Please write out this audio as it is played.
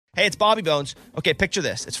Hey, it's Bobby Bones. Okay, picture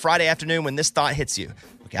this. It's Friday afternoon when this thought hits you.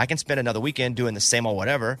 Okay, I can spend another weekend doing the same old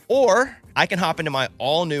whatever, or I can hop into my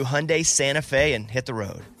all-new Hyundai Santa Fe and hit the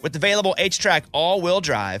road. With available H-Track all-wheel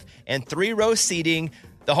drive and 3-row seating,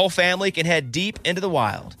 the whole family can head deep into the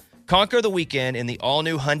wild. Conquer the weekend in the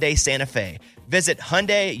all-new Hyundai Santa Fe. Visit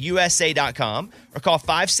HyundaiUSA.com or call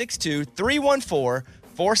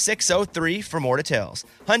 562-314-4603 for more details.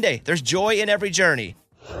 Hyundai, there's joy in every journey.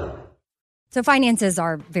 So finances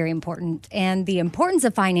are very important, and the importance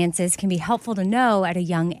of finances can be helpful to know at a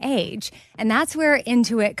young age. And that's where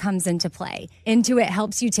Intuit comes into play. Intuit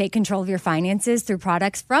helps you take control of your finances through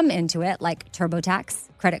products from Intuit like TurboTax,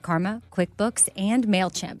 Credit Karma, QuickBooks, and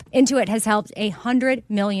MailChimp. Intuit has helped 100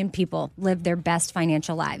 million people live their best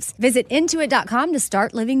financial lives. Visit Intuit.com to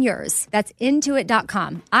start living yours. That's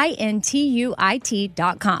Intuit.com,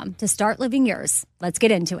 INTUIT.com to start living yours. Let's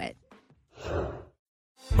get into it.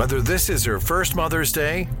 Whether this is her first Mother's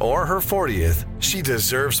Day or her 40th, she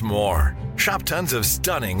deserves more. Shop tons of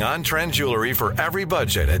stunning on-trend jewelry for every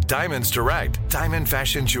budget at Diamonds Direct. Diamond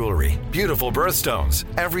fashion jewelry, beautiful birthstones,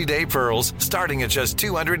 everyday pearls starting at just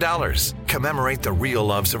 $200. Commemorate the real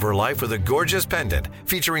loves of her life with a gorgeous pendant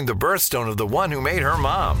featuring the birthstone of the one who made her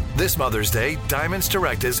mom. This Mother's Day, Diamonds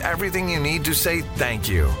Direct is everything you need to say thank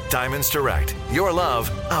you. Diamonds Direct. Your love,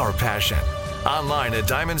 our passion. Online at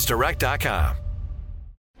diamondsdirect.com.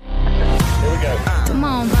 Here we go. Come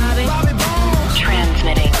on, Bobby.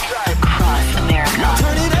 Transmitting across America.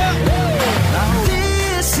 Turn it up.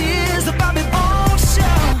 This is the Bobby Bones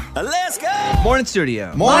Show. Let's go. Morning,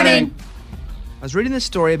 studio. Morning. I was reading this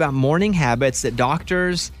story about morning habits that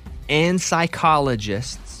doctors and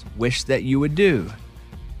psychologists wish that you would do.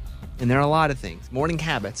 And there are a lot of things. Morning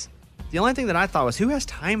habits. The only thing that I thought was, who has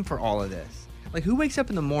time for all of this? Like, who wakes up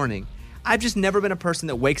in the morning? I've just never been a person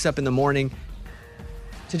that wakes up in the morning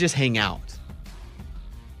to just hang out.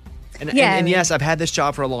 And yes, I've had this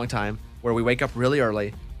job for a long time where we wake up really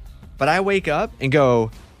early, but I wake up and go,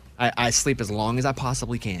 I sleep as long as I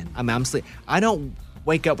possibly can. I'm sleep. I don't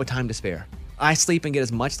wake up with time to spare. I sleep and get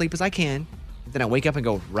as much sleep as I can, then I wake up and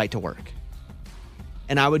go right to work.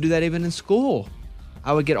 And I would do that even in school.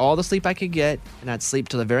 I would get all the sleep I could get, and I'd sleep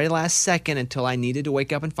till the very last second until I needed to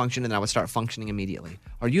wake up and function, and I would start functioning immediately.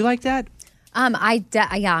 Are you like that?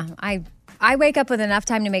 I wake up with enough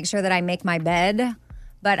time to make sure that I make my bed,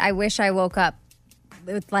 but I wish I woke up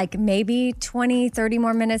with like maybe 20, 30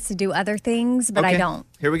 more minutes to do other things, but Okay. I don't.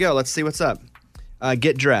 Here we go. Let's see what's up.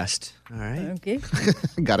 Get dressed. All right. Okay.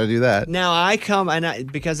 Got to do that. Now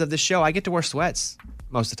because of the show, I get to wear sweats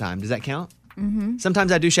most of the time. Does that count? Mm-hmm.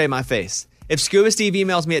 Sometimes I do shave my face. If Scuba Steve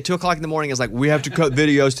emails me at 2 o'clock in the morning, it's like, we have to cut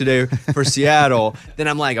videos today for Seattle, then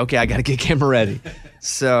I'm like, okay, I got to get camera ready.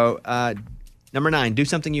 So, number 9, do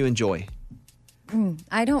something you enjoy.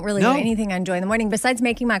 I don't really do anything I enjoy in the morning besides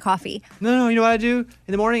making my coffee. No, you know what I do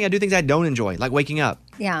in the morning? I do things I don't enjoy, like waking up,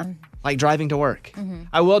 Yeah. like driving to work.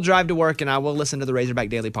 I will drive to work and I will listen to the Razorback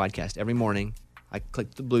Daily podcast every morning. I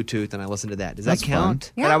click the Bluetooth and I listen to that. Does That's that count?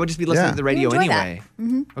 fun. Yeah. But I would just be listening Yeah. to the radio We enjoy anyway.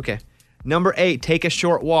 Okay. Number 8, take a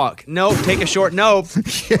short walk. Nope, take a short nope.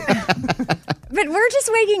 But we're just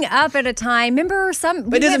waking up at a time. Remember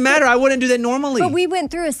But it doesn't matter. I wouldn't do that normally. But we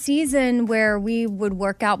went through a season where we would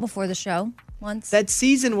work out before the show once. That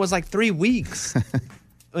season was like 3 weeks.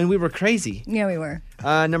 And we were crazy. Yeah, we were.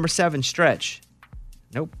 Number 7, stretch.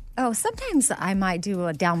 Nope. Oh, sometimes I might do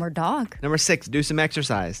a downward dog. Number 6, do some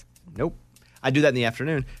exercise. Nope. I do that in the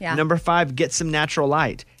afternoon. Yeah. Number 5, get some natural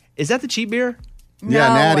light. Is that the cheap beer? Yeah,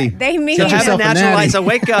 No, natty. They mean So have a yourself a natural natty. light. So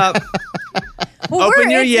wake up, Well, open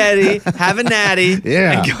we're- your Yeti, have a natty,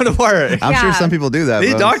 Yeah. and go to work. I'm sure Yeah. some people do that.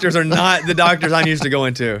 These Bones. doctors are not the doctors I'm used to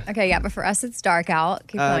going to. Okay, yeah, but for us it's dark out.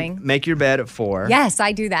 Keep going. Make your bed at 4. Yes,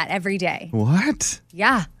 I do that every day. What?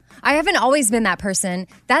 Yeah. I haven't always been that person.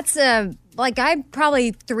 That's like I'm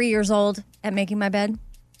probably 3 years old at making my bed.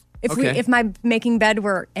 If my making bed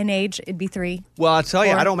were an age, it'd be 3. Well, I'll tell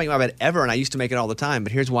you, Or- I don't make my bed ever, and I used to make it all the time.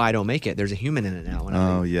 But here's why I don't make it. There's a human in it now. When I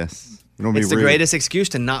Oh, make it. yes. You don't be It's the rude. greatest excuse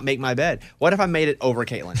to not make my bed. What if I made it over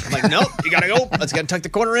Caitlin? I'm like, nope, you gotta go. Let's go tuck the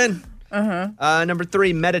corner in. Number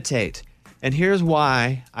 3, meditate. And here's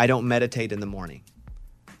why I don't meditate in the morning.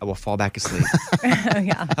 I will fall back asleep.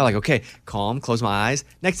 Yeah. I'm like, okay, calm, close my eyes.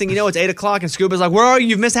 Next thing you know, it's 8 o'clock, and Scuba's like, where are you?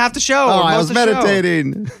 You've missed half the show. Oh, or I most was of the show."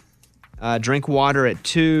 meditating. Drink water at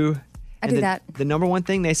 2. I And do that. The number one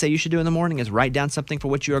thing they say you should do in the morning is write down something for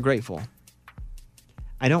which you are grateful.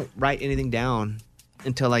 I don't write anything down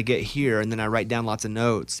until I get here, and then I write down lots of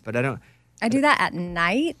notes. But I don't. I do that at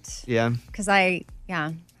night Yeah. because I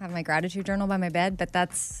have my gratitude journal by my bed, but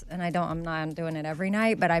I'm not doing it every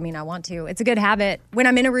night, but I mean, I want to. It's a good habit. When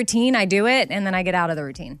I'm in a routine, I do it, and then I get out of the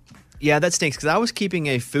routine. Yeah, that stinks because I was keeping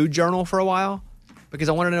a food journal for a while because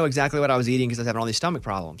I wanted to know exactly what I was eating because I was having all these stomach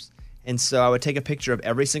problems. And so I would take a picture of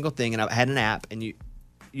every single thing, and I had an app, and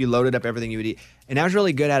you loaded up everything you would eat. And I was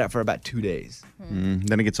really good at it for about 2 days.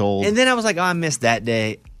 Then it gets old. And then I was like, oh, I missed that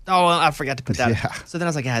day. Oh, well, I forgot to put that. Yeah. So then I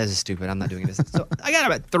was like, this is stupid. I'm not doing this. So I got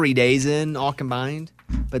about 3 days in, all combined.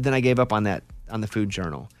 But then I gave up on that, on the food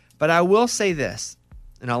journal. But I will say this,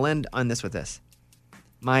 and I'll end on this with this.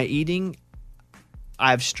 My eating,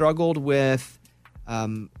 I've struggled with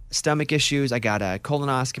stomach issues. I got a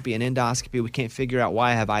colonoscopy, an endoscopy. We can't figure out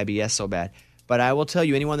why I have IBS so bad. But I will tell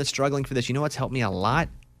you, anyone that's struggling for this, you know what's helped me a lot?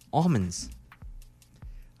 Almonds.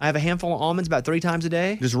 I have a handful of almonds about 3 times a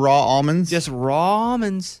day. Just raw almonds? Just raw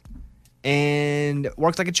almonds. And it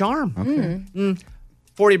works like a charm. Okay.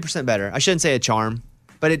 40% better. I shouldn't say a charm,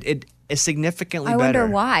 but it is significantly better. I wonder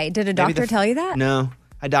why. Did a doctor tell you that? No.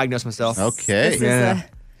 I diagnosed myself. Okay.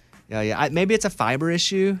 Yeah. Maybe it's a fiber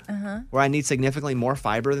issue where I need significantly more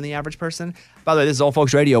fiber than the average person. By the way, this is Old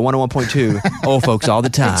Folks Radio 101.2. Old Folks all the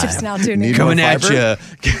time. Just now tuning in. Coming at you.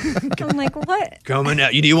 I'm like, what? Coming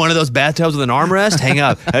at you. Need one of those bathtubs with an armrest? Hang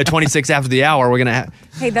up. At 26 after the hour, we're going to have.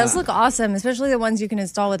 Hey, those look awesome, especially the ones you can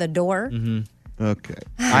install with a door. Okay.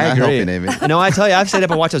 I Not agree. helping, Amy. No, I tell you, I've stayed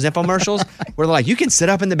up and watched those infomercials where they're like, you can sit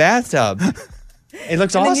up in the bathtub. It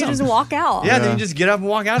looks And awesome. then you just walk out. Yeah, then you just get up and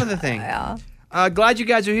walk out of the thing. Yeah. Glad you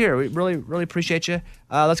guys are here. We really, really appreciate you.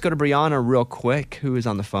 Let's go to Brianna real quick, who is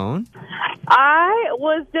on the phone. I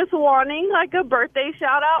was just wanting like a birthday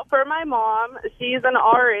shout out for my mom. She's an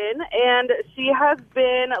RN, and she has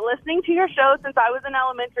been listening to your show since I was in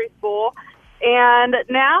elementary school. And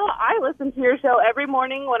now I listen to your show every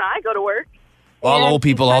morning when I go to work. All And old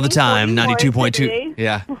people she's all the turning time, 44 92.2. today.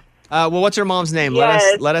 Yeah. Well, what's her mom's name?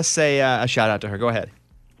 Yes. Let us say a shout out to her. Go ahead.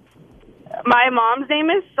 My mom's name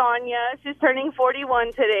is Sonia. She's turning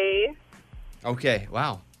 41 today. Okay.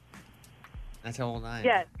 Wow. That's how old I am.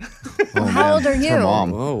 Yes. Oh, How man. old are It's you? her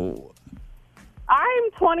mom. Whoa.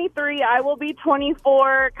 I'm 23. I will be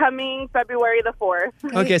 24 coming February the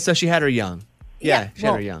 4th. Okay, so she had her young. Yeah, she had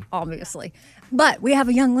well, her young. Obviously. But we have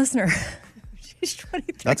a young listener. She's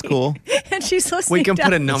 23. That's cool. And she's listening. We can to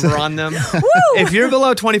put a us. number on them. If you're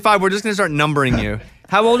below 25, we're just going to start numbering you.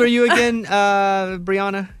 How old are you again,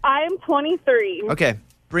 Brianna? I'm 23. Okay.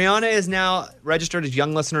 Brianna is now registered as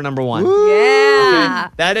young listener number 1. Yeah.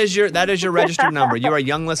 That is your registered number. You are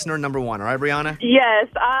young listener number 1. All right, Brianna? Yes,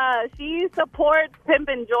 she supports Pimp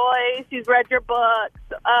and Joy. She's read your books.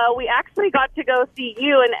 We actually got to go see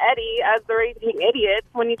you and Eddie as the Raging Idiots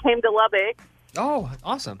when you came to Lubbock. Oh,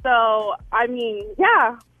 awesome. So, I mean,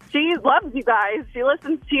 yeah, she loves you guys. She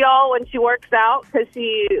listens to y'all when she works out because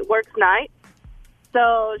she works nights.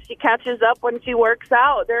 So she catches up when she works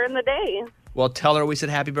out during the day. Well, tell her we said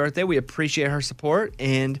happy birthday. We appreciate her support,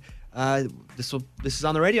 and this is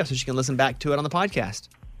on the radio, so she can listen back to it on the podcast.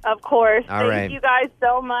 Of course. All Thank right. you guys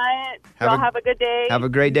so much. Y'all have a good day. Have a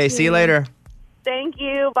great day. See you later. Thank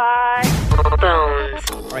you. Bye.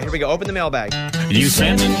 All right, here we go. Open the mailbag. You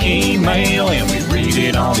send an email and we read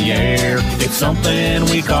it on the air. It's something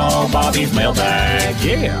we call Bobby's mailbag.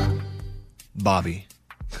 Yeah. Bobby.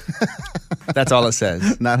 That's all it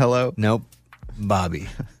says. Not hello? Nope. Bobby.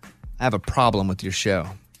 I have a problem with your show.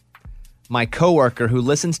 My coworker who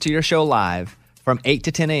listens to your show live from 8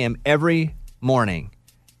 to 10 a.m. every morning.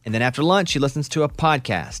 And then after lunch, she listens to a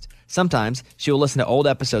podcast. Sometimes she will listen to old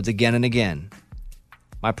episodes again and again.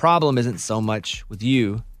 My problem isn't so much with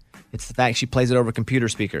you. It's the fact she plays it over computer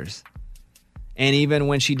speakers. And even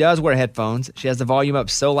when she does wear headphones, she has the volume up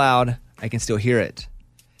so loud, I can still hear it.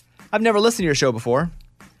 I've never listened to your show before,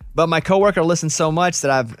 but my coworker listens so much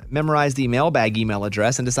that I've memorized the Mailbag email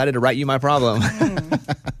address and decided to write you my problem.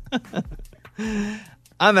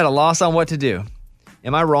 I'm at a loss on what to do.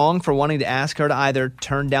 Am I wrong for wanting to ask her to either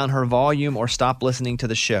turn down her volume or stop listening to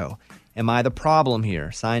the show? Am I the problem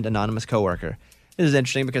here? Signed, anonymous coworker. This is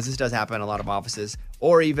interesting because this does happen in a lot of offices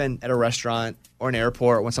or even at a restaurant or an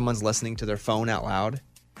airport when someone's listening to their phone out loud.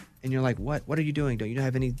 And you're like, what? What are you doing? Don't you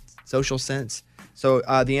have any social sense? So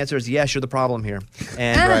the answer is yes, you're the problem here.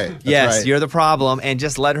 And Right, that's yes, right. you're the problem. And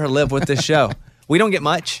just let her live with this show. We don't get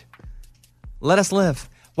much. Let us live.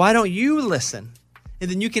 Why don't you listen?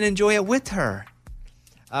 And then you can enjoy it with her.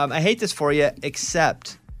 I hate this for you,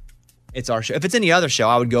 except it's our show. If it's any other show,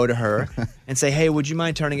 I would go to her and say, hey, would you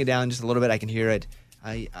mind turning it down just a little bit? I can hear it.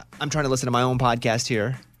 I'm trying to listen to my own podcast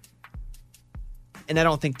here. And I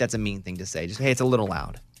don't think that's a mean thing to say. Just, hey, it's a little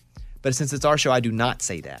loud. But since it's our show, I do not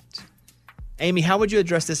say that. Amy, how would you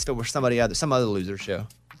address this if it were some other loser show?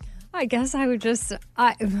 I guess I would just,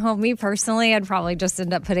 well, me personally, I'd probably just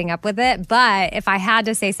end up putting up with it. But if I had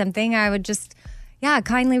to say something, I would just,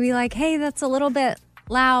 kindly be like, hey, that's a little bit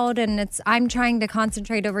loud, and I'm trying to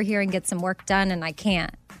concentrate over here and get some work done, and I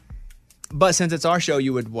can't. But since it's our show,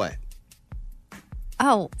 you would what?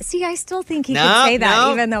 Oh, see, I still think he could say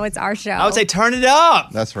that even though it's our show. I would say turn it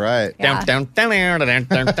up. That's right. Yeah. Turn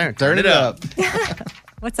it up.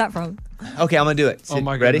 What's that from? Okay, I'm going to do it. Oh,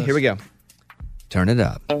 my Ready? goodness. Here we go. Turn it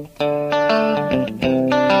up. Turn it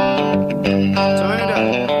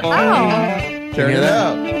up. Oh, Turn it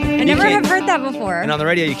up. I never have heard that before. And on the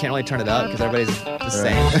radio, you can't really turn it up because everybody's the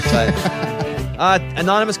same. But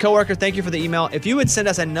anonymous coworker, thank you for the email. If you would send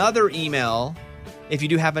us another email, if you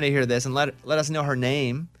do happen to hear this, and let us know her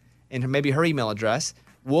name and maybe her email address,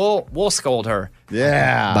 we'll scold her.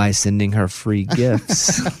 Yeah. By sending her free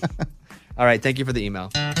gifts. All right, thank you for the email.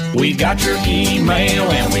 We got your email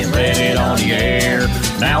and we read it on the air.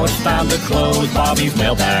 Now it's time to close Bobby's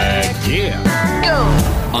mailbag. Yeah.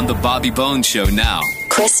 Go. On the Bobby Bones Show now.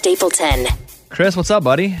 Chris Stapleton. Chris, what's up,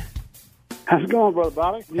 buddy? How's it going, Brother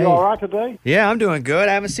Bobby? You Hey. all right today? Yeah, I'm doing good.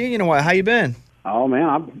 I haven't seen you in a while. How you been? Oh, man,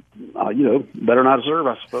 I'm, better than I deserve,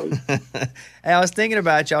 I suppose. Hey, I was thinking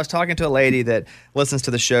about you. I was talking to a lady that listens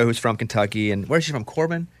to the show who's from Kentucky. And where's she from?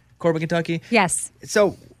 Corbin, Kentucky? Yes.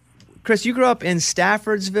 So, Chris, you grew up in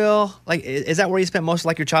Staffordsville. Like, is that where you spent most of,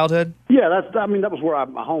 like, your childhood? Yeah, that was where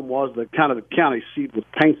my home was. The county seat was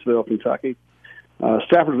Paintsville, Kentucky.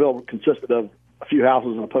 Staffordsville consisted of a few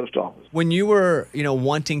houses and a post office. When you were,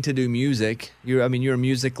 wanting to do music, you were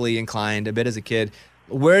musically inclined a bit as a kid.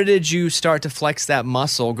 Where did you start to flex that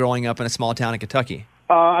muscle growing up in a small town in Kentucky?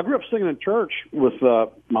 I grew up singing in church with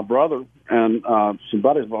my brother and some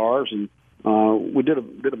buddies of ours, and we did a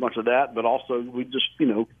bunch of that. But also, we just,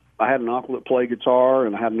 I had an uncle that played guitar,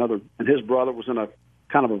 and I had another, and his brother was in a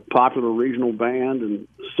kind of a popular regional band, and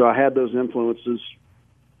so I had those influences.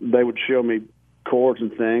 They would show me chords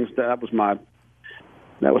and things. That was my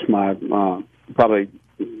probably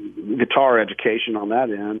guitar education on that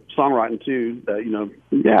end. Songwriting too.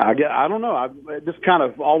 I don't know. It just kind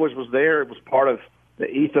of always was there. It was part of the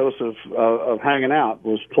ethos of hanging out,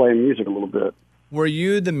 was playing music a little bit. Were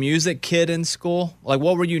you the music kid in school? Like,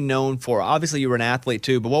 what were you known for? Obviously, you were an athlete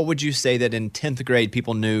too, but what would you say that in 10th grade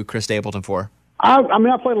people knew Chris Stapleton for? I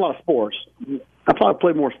played a lot of sports. I probably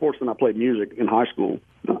played more sports than I played music in high school.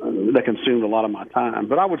 That consumed a lot of my time.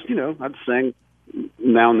 But I would, I'd sing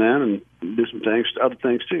now and then and do some things, other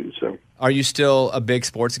things too. So, are you still a big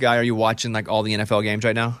sports guy? Are you watching like all the NFL games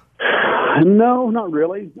right now? No, not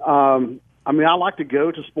really. I like to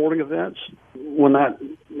go to sporting events when that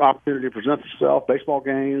opportunity presents itself, baseball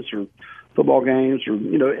games or football games or,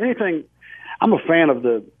 anything. I'm a fan of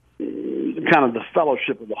the kind of the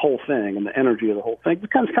fellowship of the whole thing and the energy of the whole thing.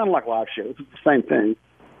 It's kind of like live shows. It's the same thing.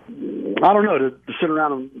 I don't know, to sit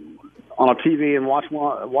around on a TV and watch it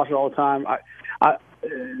all the time.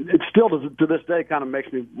 It still to this day kind of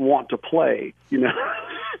makes me want to play,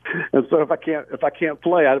 And so if I can't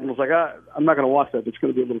play, I was like, I'm not going to watch that. It's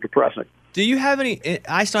going to be a little depressing. Do you have any?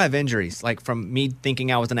 I still have injuries, like from me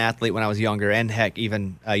thinking I was an athlete when I was younger, and heck,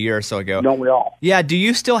 even a year or so ago. Don't we all? Yeah. Do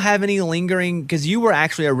you still have any lingering? Because you were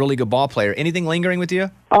actually a really good ball player. Anything lingering with you?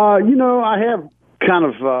 I have kind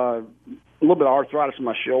of a little bit of arthritis in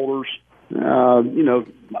my shoulders.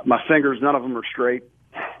 My fingers, none of them are straight.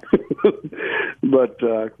 But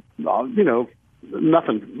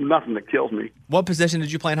nothing that kills me. What position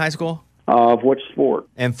did you play in high school? Of which sport?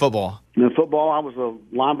 In football. In football, I was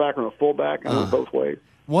a linebacker and a fullback. I went both ways.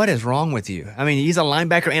 What is wrong with you? I mean, he's a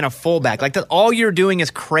linebacker and a fullback. Like, all you're doing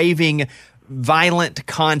is craving violent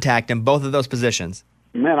contact in both of those positions.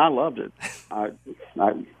 Man, I loved it.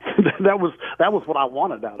 That was what I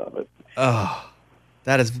wanted out of it. Oh.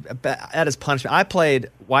 That is punishment. I played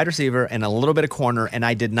wide receiver and a little bit of corner, and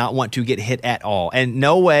I did not want to get hit at all. And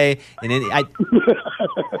no way.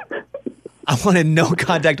 I wanted no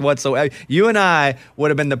contact whatsoever. You and I would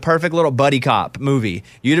have been the perfect little buddy cop movie.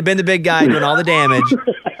 You'd have been the big guy doing all the damage.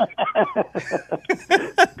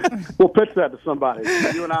 We'll pitch that to somebody.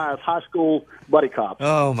 You and I as high school buddy cops.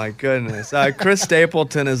 Oh, my goodness. Chris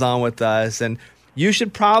Stapleton is on with us, and you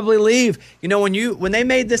should probably leave. When they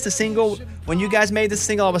made this a single, when you guys made this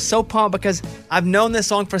single, I was so pumped because I've known this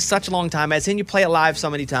song for such a long time. I've seen you play it live so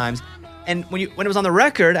many times. And when it was on the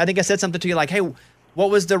record, I think I said something to you like, hey, what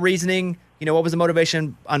was the reasoning? What was the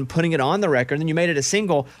motivation on putting it on the record? And then you made it a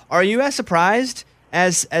single. Are you as surprised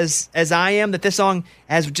as I am that this song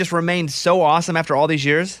has just remained so awesome after all these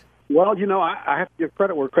years? Well, I have to give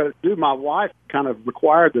credit where credit's due. My wife kind of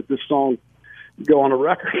required that this song go on a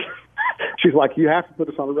record. She's like, you have to put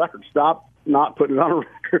this on a record. Stop not putting it on a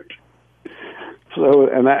record. So,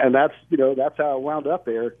 that's how it wound up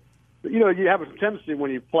there. But, you have a tendency when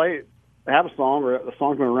you have a song or a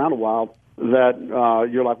song's been around a while that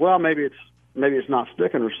you're like, well, maybe maybe it's not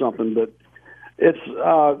sticking or something, but it's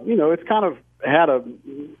it's kind of had a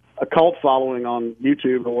cult following on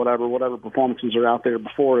YouTube or whatever performances are out there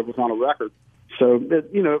before it was on a record. So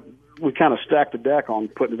we kind of stacked the deck on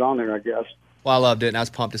putting it on there, I guess. Well, I loved it, and I was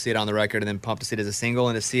pumped to see it on the record, and then pumped to see it as a single,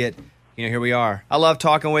 and to see it, here we are. I love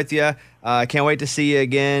talking with you. I can't wait to see you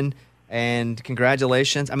again, and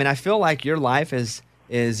congratulations. I mean, I feel like your life is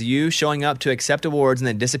you showing up to accept awards and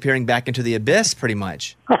then disappearing back into the abyss, pretty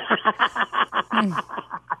much.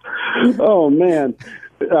 Oh man,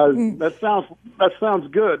 that sounds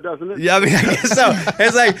good, doesn't it? Yeah, I mean, I guess so.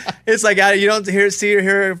 It's like you don't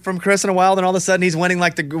hear from Chris in a while, then all of a sudden he's winning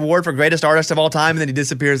like the award for greatest artist of all time, and then he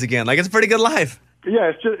disappears again. Like, it's a pretty good life.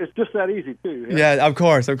 Yeah, it's just that easy too. Yeah, of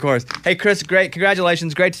course. Hey, Chris, great,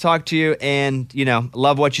 congratulations, great to talk to you, and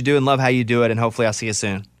love what you do and love how you do it, and hopefully I'll see you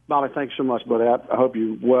soon. Bobby, thanks so much, buddy. I hope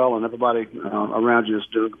you're well, and everybody around you is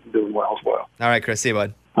doing well as well. All right, Chris, see you,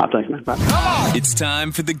 bud. Thanks, man. Bye. It's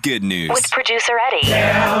time for the good news. With producer Eddie.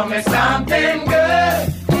 Tell me something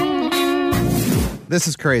good. This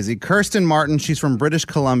is crazy. Kirsten Martin, she's from British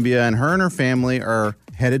Columbia, and her family are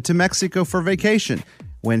headed to Mexico for vacation.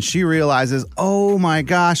 When she realizes, oh my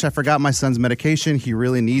gosh, I forgot my son's medication. He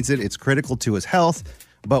really needs it. It's critical to his health.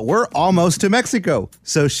 But we're almost to Mexico.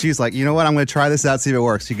 So she's like, you know what? I'm going to try this out, see if it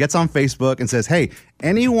works. She gets on Facebook and says, hey,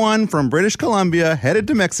 anyone from British Columbia headed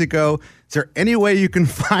to Mexico, is there any way you can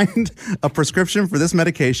find a prescription for this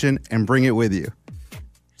medication and bring it with you?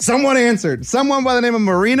 Someone answered. Someone by the name of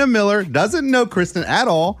Marina Miller doesn't know Kristen at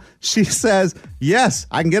all. She says, yes,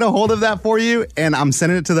 I can get a hold of that for you, and I'm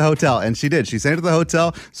sending it to the hotel. And she did. She sent it to the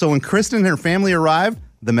hotel. So when Kristen and her family arrived,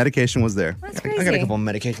 the medication was there. That's crazy. I got a couple of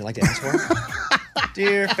medications I'd like to ask for.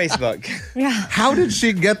 Dear Facebook. Yeah. How did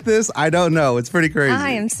she get this? I don't know. It's pretty crazy.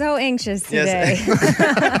 I am so anxious today.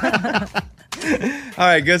 Yes. All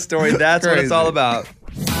right, good story. That's what it's all about.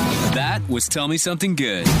 That was Tell Me Something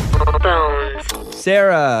Good.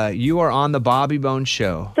 Sarah, you are on the Bobby Bones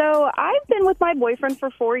Show. So I've been with my boyfriend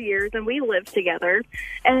for 4 years, and we live together.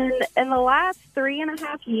 And in the last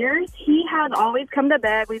 3.5 years, he has always come to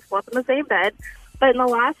bed. We slept in the same bed. But in the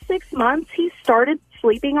last 6 months, he started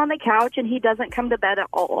sleeping on the couch, and he doesn't come to bed at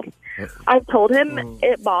all. I've told him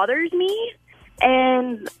it bothers me,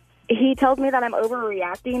 and he tells me that I'm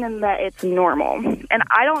overreacting and that it's normal. And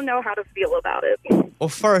I don't know how to feel about it. Well,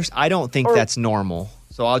 first, I don't think that's normal.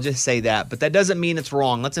 So I'll just say that. But that doesn't mean it's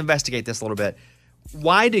wrong. Let's investigate this a little bit.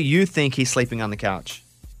 Why do you think he's sleeping on the couch?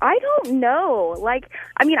 I don't know.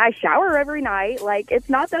 I shower every night. It's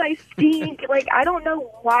not that I stink. I don't know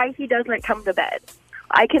why he doesn't come to bed.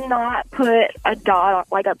 I cannot put a dot,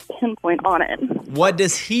 a pinpoint on it. What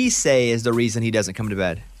does he say is the reason he doesn't come to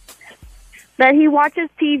bed? That he watches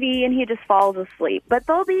TV and he just falls asleep. But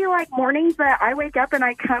there'll be mornings that I wake up and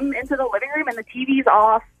I come into the living room and the TV's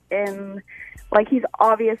off and he's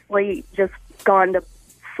obviously just gone to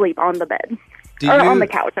sleep on the bed. On the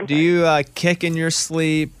couch. Do you kick in your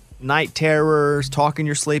sleep, night terrors, talk in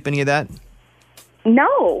your sleep, any of that?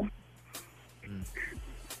 No.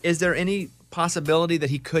 Is there any possibility that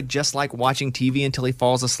he could just like watching TV until he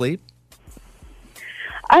falls asleep?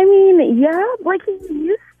 I mean, yeah, he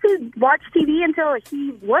used to watch TV until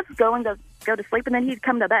he was going to go to sleep and then he'd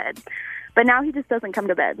come to bed. But now he just doesn't come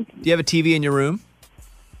to bed. Do you have a TV in your room?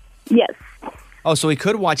 Yes. Oh, so he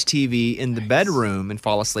could watch TV in the bedroom and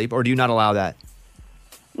fall asleep, or do you not allow that?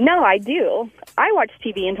 No, I do. I watch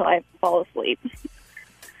TV until I fall asleep.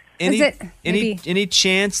 Any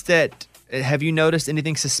chance that, have you noticed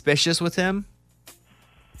anything suspicious with him?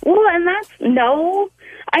 Well, and that's, no.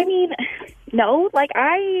 I mean, no.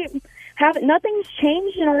 I haven't, nothing's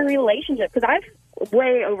changed in our relationship because I've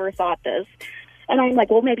way overthought this. And I'm like,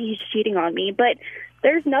 well, maybe he's cheating on me. But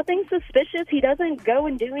there's nothing suspicious. He doesn't go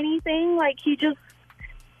and do anything. He just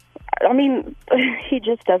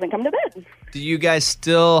doesn't come to bed. Do you guys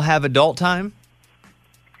still have adult time?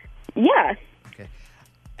 Yeah. Okay.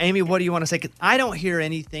 Amy, what do you want to say? 'Cause I don't hear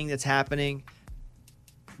anything that's happening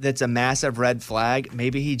that's a massive red flag.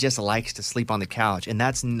 Maybe he just likes to sleep on the couch, and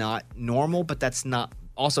that's not normal, but that's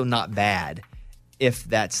also not bad if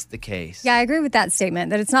that's the case. Yeah, I agree with that statement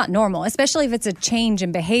that it's not normal, especially if it's a change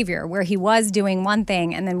in behavior where he was doing one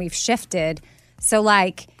thing and then we've shifted. So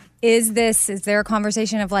is there a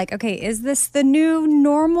conversation of okay, is this the new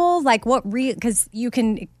normal? Because you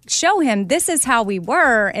can show him this is how we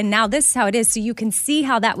were and now this is how it is. So you can see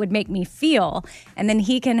how that would make me feel. And then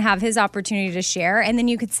he can have his opportunity to share. And then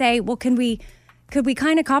you could say, well, could we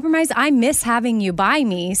kind of compromise? I miss having you by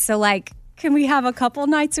me. So can we have a couple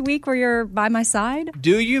nights a week where you're by my side?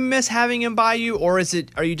 Do you miss having him by you, or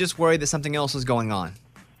are you just worried that something else is going on?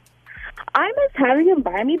 I miss having him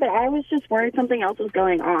by me, but I was just worried something else was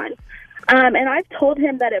going on. And I've told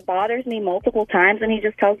him that it bothers me multiple times, and he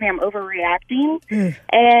just tells me I'm overreacting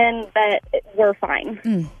and that we're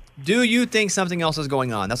fine. Do you think something else is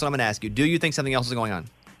going on? That's what I'm going to ask you. Do you think something else is going on?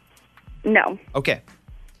 No. Okay.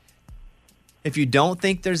 If you don't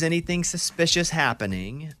think there's anything suspicious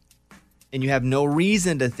happening and you have no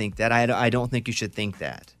reason to think that, I don't think you should think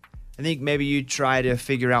that. I think maybe you try to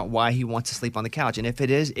figure out why he wants to sleep on the couch. And if it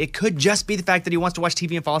is, it could just be the fact that he wants to watch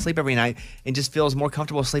TV and fall asleep every night and just feels more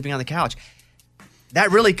comfortable sleeping on the couch.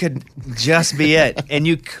 That really could just be it. And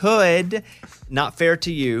you could, not fair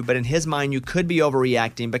to you, but in his mind, you could be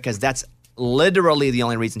overreacting because that's literally the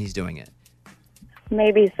only reason he's doing it.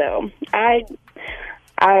 Maybe so. I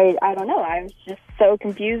don't know. I was just so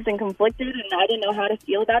confused and conflicted, and I didn't know how to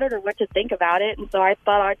feel about it or what to think about it. And so I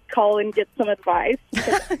thought I'd call and get some advice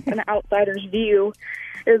because an outsider's view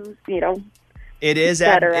is, It is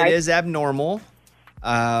better. It is abnormal.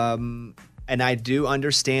 And I do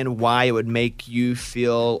understand why it would make you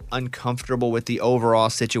feel uncomfortable with the overall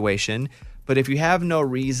situation. But if you have no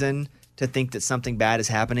reason to think that something bad is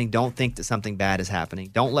happening, don't think that something bad is happening.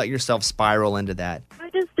 Don't let yourself spiral into that. I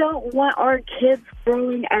just don't want our kids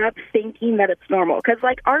growing up thinking that it's normal. Because,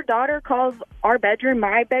 our daughter calls our bedroom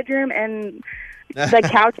my bedroom, and the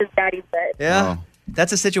couch is daddy's bed. Yeah. Oh.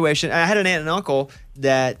 That's a situation. I had an aunt and uncle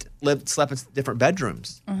that slept in different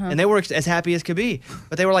bedrooms, and they were as happy as could be.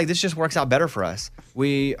 But they were like, this just works out better for us.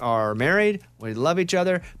 We are married, we love each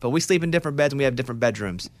other, but we sleep in different beds and we have different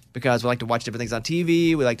bedrooms because we like to watch different things on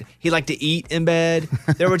TV. He liked to eat in bed.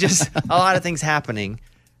 There were just a lot of things happening.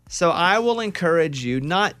 So I will encourage you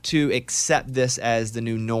not to accept this as the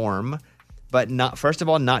new norm, but first of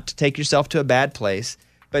all, not to take yourself to a bad place,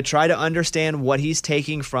 but try to understand what he's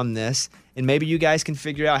taking from this. And maybe you guys can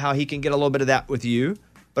figure out how he can get a little bit of that with you,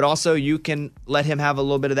 but also you can let him have a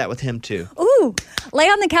little bit of that with him too. Ooh, lay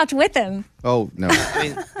on the couch with him. Oh, no.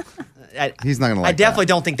 He's not going to like I definitely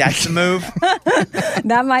don't think that's the move.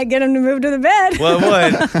 That might get him to move to the bed. Well,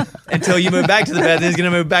 it would. Until you move back to the bed, then he's going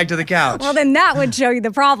to move back to the couch. Well, then that would show you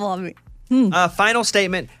the problem. Final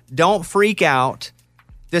statement, don't freak out.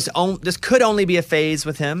 This could only be a phase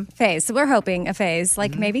with him. Phase. So we're hoping a phase.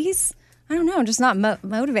 Maybe he's, I don't know, just not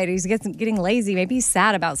motivated. He's getting lazy. Maybe he's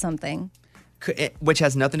sad about something. Which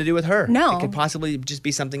has nothing to do with her. No. It could possibly just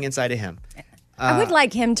be something inside of him. I would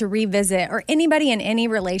like him to revisit, or anybody in any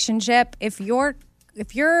relationship, if your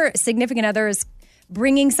significant other is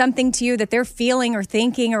bringing something to you that they're feeling or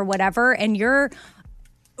thinking or whatever, and your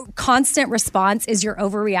constant response is you're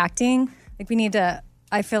overreacting, we need to,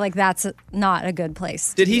 I feel like that's not a good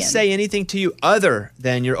place. Did he say anything to you other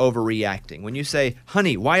than you're overreacting? When you say,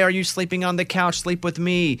 honey, why are you sleeping on the couch? Sleep with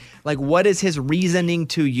me. What is his reasoning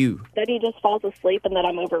to you? That he just falls asleep and that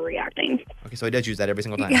I'm overreacting. Okay, so he does use that every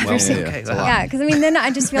single time. Yeah, Okay, because then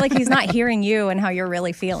I just feel like he's not hearing you and how you're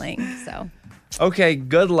really feeling. So. Okay,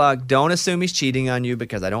 good luck. Don't assume he's cheating on you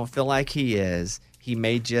because I don't feel like he is. He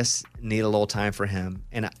may just need a little time for him.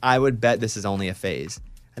 And I would bet this is only a phase.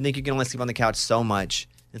 I think you can only sleep on the couch so much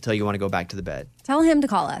until you want to go back to the bed. Tell him to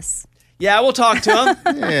call us. Yeah, we'll talk to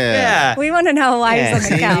him. Yeah. We want to know why he's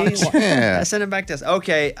on the couch. Yeah. Send him back to us.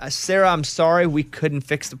 Okay, Sarah, I'm sorry we couldn't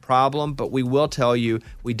fix the problem, but we will tell you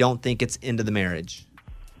we don't think it's into the marriage.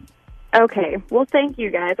 Okay. Well, thank you,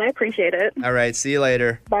 guys. I appreciate it. All right, see you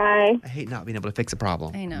later. Bye. I hate not being able to fix a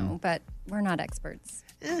problem. I know, but we're not experts.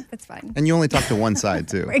 It's fine. And you only talk to one side,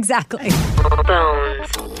 too. Exactly.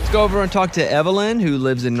 Let's go over and talk to Evelyn, who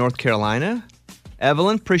lives in North Carolina.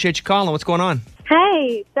 Evelyn, appreciate you calling. What's going on?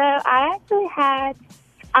 Hey, so I actually had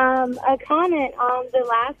a comment on the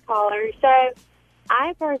last caller. So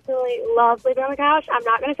I personally love sleeping on the couch. I'm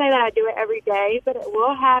not going to say that I do it every day, but it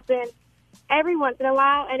will happen every once in a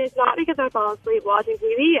while. And it's not because I fall asleep watching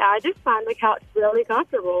TV. I just find the couch really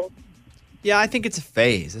comfortable. Yeah, I think it's a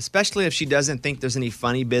phase, especially if she doesn't think there's any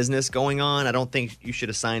funny business going on. I don't think you should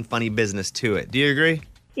assign funny business to it. Do you agree?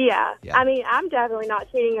 Yeah. I mean, I'm definitely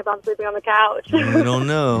not cheating if I'm sleeping on the couch. I don't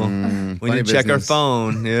know. We need to check our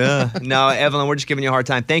phone. Yeah. No, Evelyn, we're just giving you a hard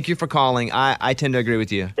time. Thank you for calling. I tend to agree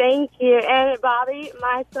with you. Thank you. And Bobby,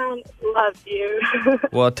 my son loves you.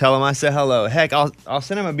 Well, tell him I said hello. Heck, I'll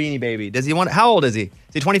send him a Beanie Baby. Does he want it? How old is he?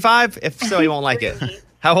 Is he 25? If so, he won't like it.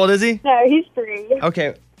 How old is he? No, he's 3.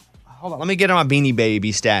 Okay. Hold on. Let me get on my Beanie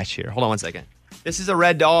Baby stash here. Hold on one second. This is a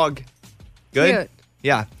red dog. Good? Cute.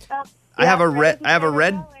 Yeah. I have a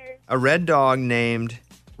red dog named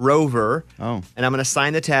Rover. Oh. And I'm going to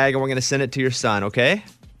sign the tag and we're going to send it to your son, okay?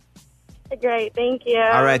 Great. Thank you.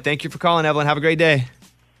 All right. Thank you for calling, Evelyn. Have a great day.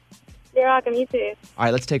 You're welcome. You too. All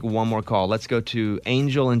right. Let's take one more call. Let's go to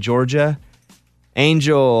Angel in Georgia.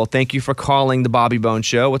 Angel, thank you for calling the Bobby Bone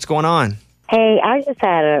Show. What's going on? Hey, I just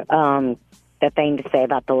had the thing to say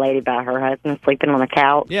about the lady about her husband sleeping on the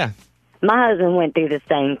couch. Yeah. My husband went through the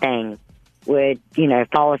same thing. Would,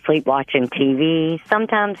 fall asleep watching TV.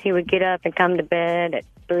 Sometimes he would get up and come to bed at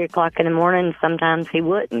 3 o'clock in the morning. Sometimes he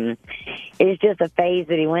wouldn't. It's just a phase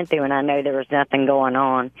that he went through, and I know there was nothing going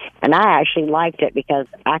on. And I actually liked it because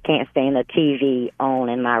I can't stand the TV on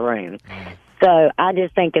in my room. So I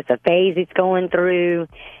just think it's a phase he's going through,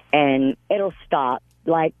 and it'll stop.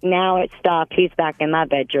 Like, now it stopped. He's back in my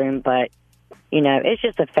bedroom, but, it's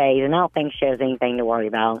just a phase, and I don't think she has anything to worry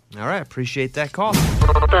about. All right. Appreciate that call.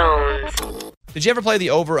 Did you ever play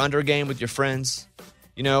the over-under game with your friends?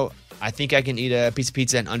 I think I can eat a piece of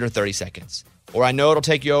pizza in under 30 seconds. Or I know it'll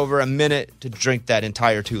take you over a minute to drink that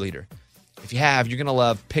entire 2-liter. If you have, you're going to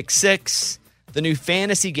love Pick 6, the new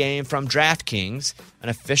fantasy game from DraftKings, an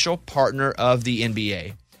official partner of the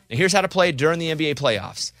NBA. Now, here's how to play during the NBA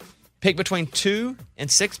playoffs. Pick between 2 and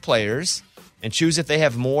 6 players and choose if they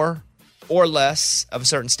have more or less of a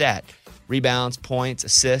certain stat. Rebounds, points,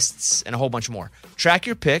 assists, and a whole bunch more. Track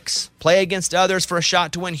your picks, play against others for a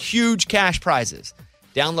shot to win huge cash prizes.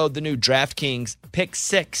 Download the new DraftKings Pick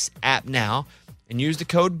 6 app now and use the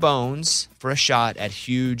code BONES for a shot at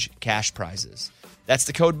huge cash prizes. That's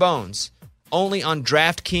the code BONES. Only on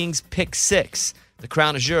DraftKings Pick 6. The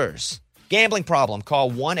crown is yours. Gambling problem?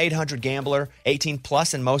 Call 1-800-GAMBLER. 18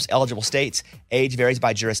 plus in most eligible states. Age varies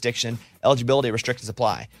by jurisdiction. Eligibility restrictions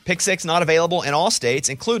apply. Pick 6 not available in all states,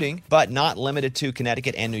 including, but not limited to,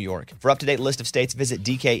 Connecticut and New York. For up-to-date list of states, visit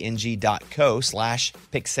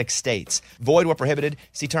dkng.co/pick6states. Void where prohibited.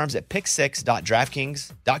 See terms at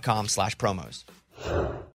pick6.draftkings.com/promos.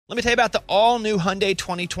 Let me tell you about the all-new Hyundai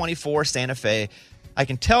 2024 Santa Fe. I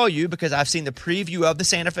can tell you because I've seen the preview of the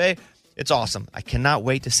Santa Fe. It's awesome. I cannot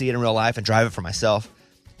wait to see it in real life and drive it for myself.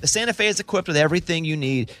 The Santa Fe is equipped with everything you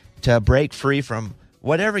need to break free from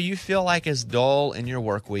whatever you feel like is dull in your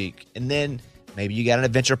work week. And then maybe you got an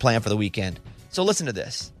adventure plan for the weekend. So listen to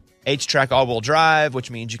this. H-Track all-wheel drive,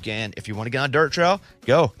 which means you can, if you want to get on a dirt trail,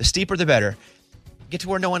 go. The steeper, the better. Get to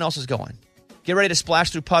where no one else is going. Get ready to splash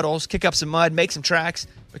through puddles, kick up some mud, make some tracks,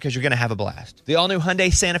 because you're going to have a blast. The all-new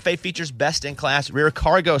Hyundai Santa Fe features best-in-class rear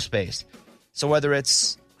cargo space. So whether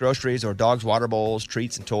it's groceries or dogs' water bowls,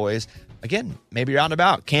 treats, and toys, again, maybe you're out and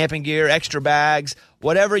about, camping gear, extra bags,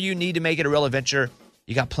 whatever you need to make it a real adventure,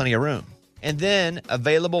 you got plenty of room. And then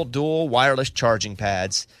available dual wireless charging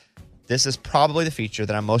pads. This is probably the feature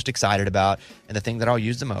that I'm most excited about and the thing that I'll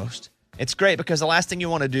use the most. It's great because the last thing you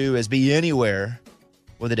want to do is be anywhere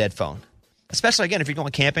with a dead phone, especially, again, if you're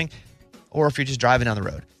going camping or if you're just driving down the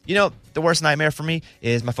road. The worst nightmare for me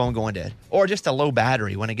is my phone going dead or just a low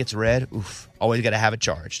battery when it gets red. Oof, always got to have it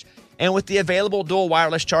charged. And with the available dual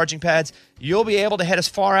wireless charging pads, you'll be able to head as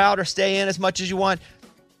far out or stay in as much as you want.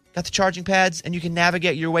 Got the charging pads, and you can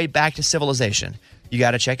navigate your way back to civilization. You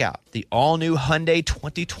got to check out the all-new Hyundai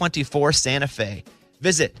 2024 Santa Fe.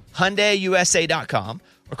 Visit HyundaiUSA.com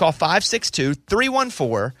or call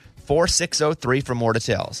 562-314-4603 for more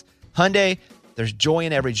details. Hyundai, there's joy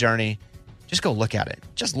in every journey. Just go look at it.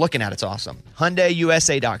 Just looking at it's awesome.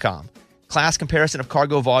 HyundaiUSA.com. Class comparison of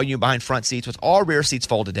cargo volume behind front seats with all rear seats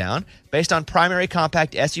folded down based on primary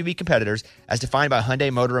compact SUV competitors as defined by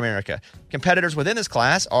Hyundai Motor America. Competitors within this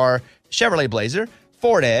class are Chevrolet Blazer,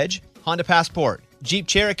 Ford Edge, Honda Passport, Jeep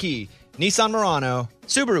Cherokee, Nissan Murano,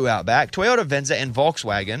 Subaru Outback, Toyota Venza, and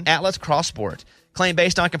Volkswagen Atlas Cross Sport. Claim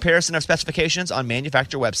based on comparison of specifications on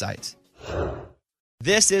manufacturer websites.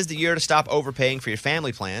 This is the year to stop overpaying for your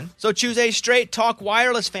family plan. So choose a Straight Talk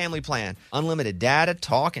Wireless family plan. Unlimited data,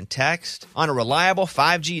 talk, and text on a reliable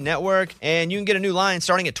 5G network. And you can get a new line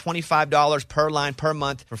starting at $25 per line per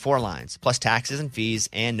month for 4 lines, plus taxes and fees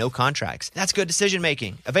and no contracts. That's good decision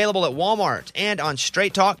making. Available at Walmart and on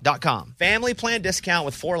straighttalk.com. Family plan discount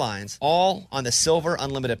with 4 lines, all on the Silver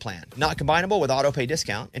Unlimited plan. Not combinable with auto pay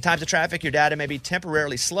discount. In times of traffic, your data may be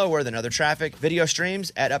temporarily slower than other traffic. Video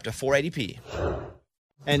streams at up to 480p.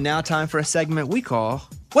 And now time for a segment we call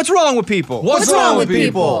What's Wrong with People? What's wrong with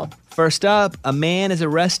people? First up, a man is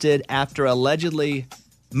arrested after allegedly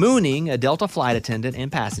mooning a Delta flight attendant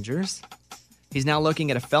and passengers. He's now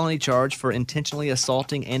looking at a felony charge for intentionally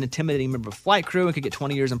assaulting and intimidating a member of flight crew and could get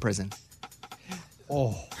 20 years in prison.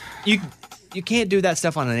 Oh. You can't do that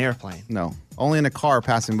stuff on an airplane. No. Only in a car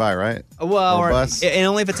passing by, right? Well, or a bus. And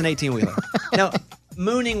only if it's an 18-wheeler. Now,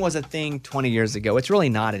 mooning was a thing 20 years ago. It's really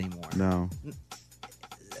not anymore. No.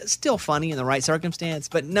 It's still funny in the right circumstance,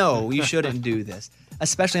 but no, you shouldn't do this,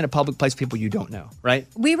 especially in a public place, people you don't know, right?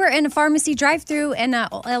 We were in a pharmacy drive-thru and an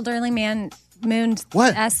elderly man mooned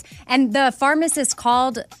What? us. And the pharmacist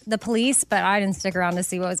called the police, but I didn't stick around to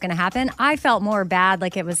see what was going to happen. I felt more bad,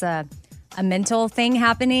 like it was a a mental thing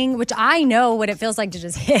happening, which I know what it feels like to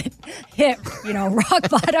just hit, rock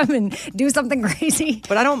bottom and do something crazy.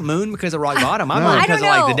 But I don't moon because of rock bottom. I No. moon I because don't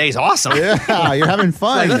of know. the day's awesome. Yeah, you're having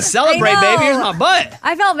fun. Like, let's celebrate, I know. baby. Here's my butt.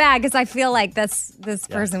 I felt bad because I feel like this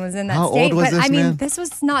person was in that How state. old was but this I mean, man? this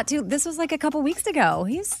was like a couple weeks ago.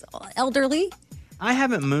 He's elderly. I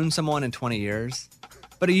haven't mooned someone in 20 years,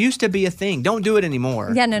 but it used to be a thing. Don't do it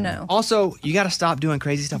anymore. Yeah, no. Also, you got to stop doing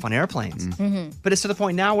crazy stuff on airplanes. Mhm. But it's to the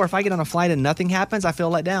point now where if I get on a flight and nothing happens, I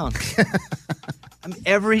feel let down. I mean,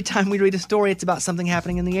 every time we read a story, it's about something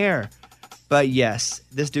happening in the air. But yes,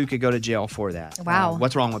 this dude could go to jail for that. Wow.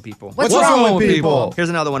 What's wrong with people? What's wrong with people? Here's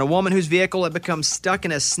another one. A woman whose vehicle had become stuck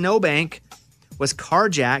in a snowbank was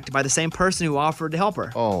carjacked by the same person who offered to help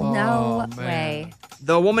her. No way.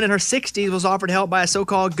 The woman in her 60s was offered help by a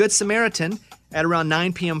so-called Good Samaritan at around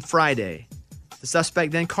 9 p.m. Friday. The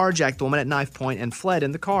suspect then carjacked the woman at knife point and fled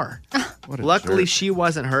in the car. Luckily, she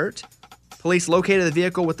wasn't hurt. Police located the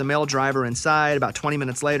vehicle with the male driver inside. About 20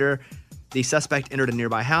 minutes later, the suspect entered a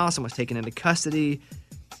nearby house and was taken into custody.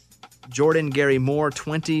 Jordan Gary Moore,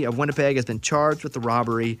 20, of Winnipeg, has been charged with the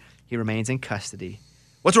robbery. He remains in custody.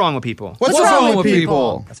 What's wrong with people? What's wrong with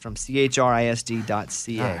people? That's from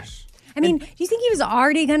chrisd.ca. I mean, do you think he was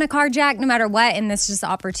already going to carjack no matter what, and this just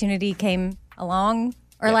opportunity came along?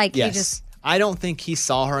 Or like Yes. he just... I don't think he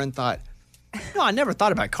saw her and thought, no, I never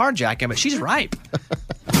thought about carjacking, but she's ripe.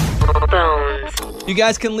 You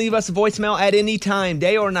guys can leave us a voicemail at any time,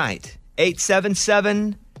 day or night.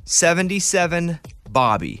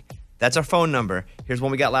 877-77-BOBBY. That's our phone number. Here's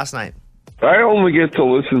one we got last night. I only get to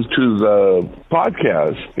listen to the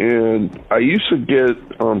podcast, and I used to get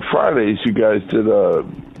on Fridays. You guys did a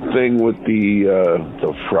thing with the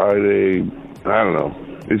Friday. I don't know.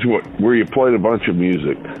 It's where you played a bunch of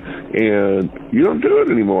music, and you don't do it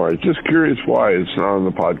anymore. I'm just curious why it's not on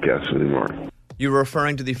the podcast anymore. You're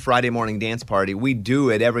referring to the Friday morning dance party. We do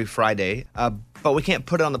it every Friday, but we can't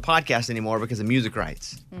put it on the podcast anymore because of music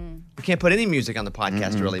rights. We can't put any music on the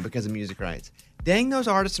podcast, really, because of music rights. Dang those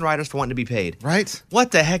artists and writers for wanting to be paid. Right? What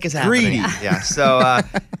the heck is happening? Greedy. Yeah, so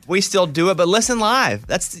we still do it, but listen live.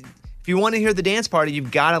 If you want to hear the dance party, you've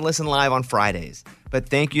got to listen live on Fridays. But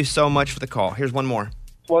thank you so much for the call. Here's one more.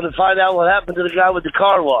 Want to find out what happened to the guy with the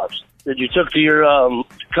car wash that you took to your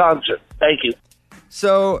concert. Thank you.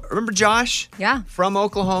 So, remember Josh? Yeah. From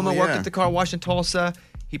Oklahoma, Oh, worked yeah. at the car wash in Tulsa.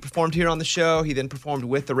 He performed here on the show. He then performed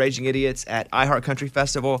with the Raging Idiots at iHeart Country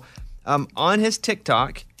Festival. On his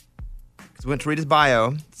TikTok, because we went to read his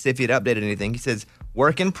bio, see if he had updated anything, he says,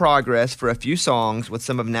 work in progress for a few songs with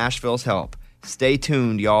some of Nashville's help. Stay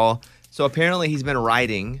tuned, y'all. So apparently he's been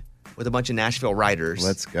writing with a bunch of Nashville writers.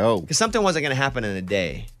 Let's go. Because something wasn't going to happen in a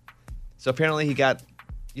day. So apparently he got,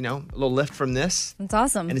 a little lift from this. That's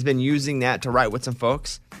awesome. And has been using that to write with some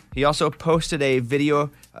folks. He also posted a video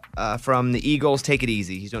from the Eagles' Take It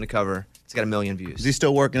Easy. He's doing a cover. It's got 1 million views. Is he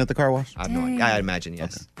still working at the car wash? I have no idea. I imagine,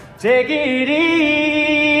 yes. Take it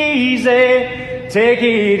easy, take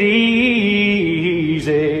it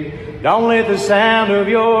easy. Don't let the sound of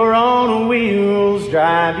your own wheels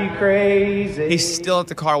drive you crazy. He's still at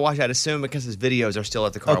the car wash, I'd assume, because his videos are still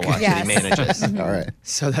at the car wash Yes. that he manages. All right.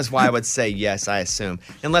 So that's why I would say yes, I assume.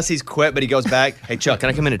 Unless he's quit, but he goes back. Hey, Chuck, can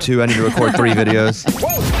I come in at 2? I need to record 3 videos.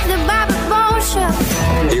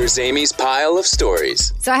 Here's Amy's pile of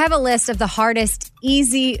stories. So I have a list of the hardest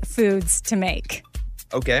easy foods to make.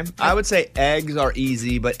 Okay. I would say eggs are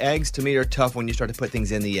easy, but eggs to me are tough when you start to put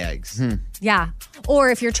things in the eggs. Yeah. Or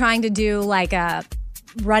if you're trying to do like a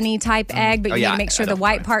runny type egg, but Oh, you yeah, need to make sure I the don't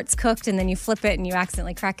white part's cooked and then you flip it and you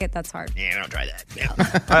accidentally crack it, that's hard. Yeah, don't try that. Yeah.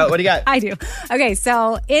 All right, what do you got? I do. Okay,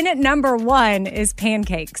 so in at number 1 is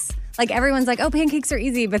pancakes. Like everyone's like, oh, pancakes are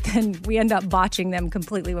easy, but then we end up botching them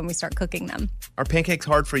completely when we start cooking them. Are pancakes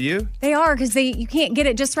hard for you? They are because you can't get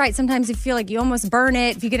it just right. Sometimes you feel like you almost burn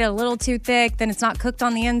it. If you get it a little too thick, then it's not cooked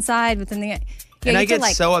on the inside. But then And I get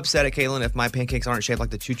so upset at Caitlin if my pancakes aren't shaped like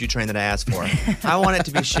the choo-choo train that I asked for. I want it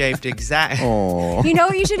to be shaped exactly. You know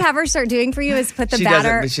what you should have her start doing for you is put the She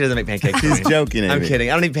batter. doesn't make pancakes for She's me. joking, I'm Amy. kidding.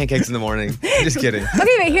 I don't eat pancakes in the morning. Just kidding.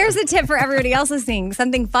 Okay, but here's a tip for everybody else listening.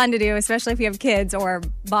 Something fun to do, especially if you have kids or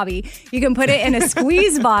Bobby. You can put it in a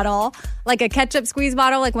squeeze bottle, like a ketchup squeeze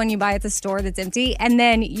bottle, like when you buy at the store that's empty, and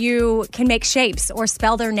then you can make shapes or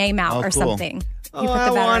spell their name out or cool. something. You Oh, put the I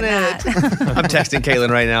batter want in it. that. I'm texting Caitlin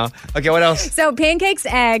right now. Okay, what else? So pancakes,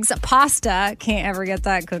 eggs, pasta. Can't ever get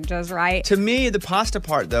that cooked just right. To me, the pasta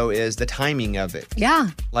part, though, is the timing of it. Yeah.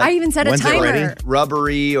 Like, I even set a when's it timer. ready?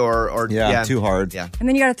 Rubbery or Yeah, too hard. Yeah. And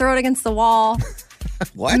then you got to throw it against the wall.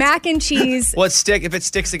 What? Mac and cheese. Well, if it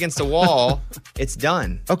sticks against the wall, it's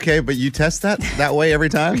done. Okay, but you test that way every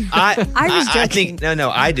time? I was I joking. think no,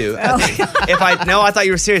 I do. I thought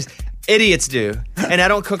you were serious. Idiots do. And I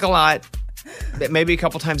don't cook a lot, maybe a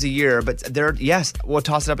couple times a year, but we'll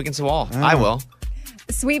toss it up against the wall. I will.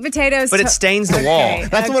 Sweet potatoes. But it stains the wall.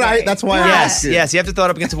 That's why I asked you. Yes, you have to throw it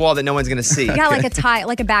up against the wall that no one's going to see. Yeah, like a tie,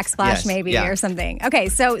 like a backsplash Yes, maybe yeah. or something. Okay,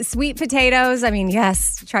 so sweet potatoes. I mean,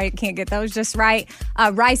 yes, can't get those just right.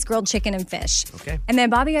 Rice, grilled chicken, and fish. Okay. And then,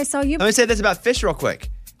 Bobby, I saw you. Let me say this about fish real quick.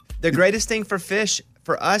 The greatest thing for fish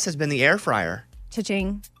for us has been the air fryer.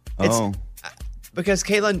 Cha-ching. Because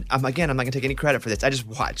Caitlin, I'm not going to take any credit for this. I just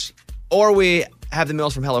watch. Or we have the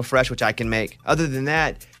meals from HelloFresh, which I can make. Other than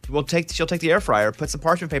that, she'll take the air fryer, put some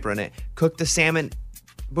parchment paper in it, cook the salmon,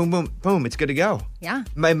 boom, boom, boom, it's good to go. Yeah.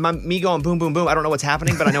 Me going boom, boom, boom, I don't know what's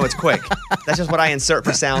happening, but I know it's quick. That's just what I insert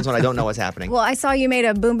for sounds when I don't know what's happening. Well, I saw you made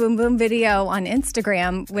a boom, boom, boom video on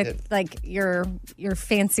Instagram with like your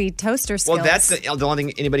fancy toaster skills. Well, that's the only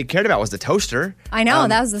thing anybody cared about was the toaster. I know,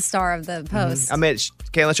 that was the star of the post. I made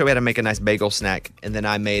Caitlin showed me how to make a nice bagel snack, and then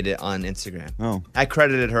I made it on Instagram. Oh. I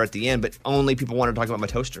credited her at the end, but only people wanted to talk about my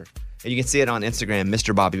toaster. And you can see it on Instagram,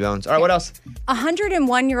 Mr. Bobby Bones. All right, what else? A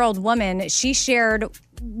 101-year-old woman, she shared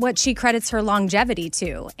what she credits her longevity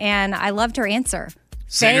to, and I loved her answer.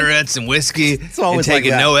 Cigarettes and whiskey and always like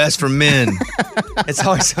taking that. no S from men. It's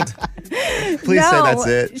always something. Please say that's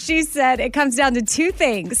it. She said it comes down to two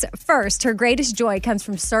things. First, her greatest joy comes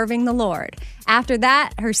from serving the Lord. After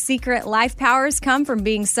that, her secret life powers come from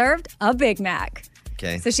being served a Big Mac.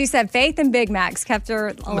 Okay. So she said faith and Big Macs kept her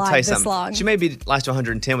I'm gonna tell you alive this something. long. She may be last to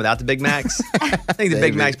 110 without the Big Macs. I think the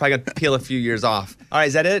Big Mac's probably going to peel a few years off. All right,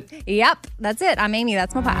 is that it? Yep, that's it. I'm Amy.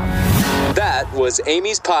 That's my pile. That was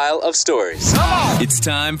Amy's pile of stories. It's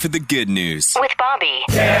time for the good news. With Bobby.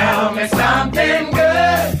 Tell me something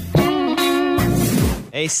good.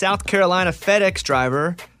 A South Carolina FedEx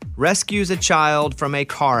driver rescues a child from a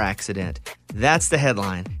car accident. That's the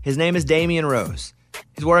headline. His name is Damian Rose.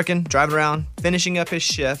 He's working, driving around, finishing up his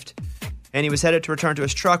shift, and he was headed to return to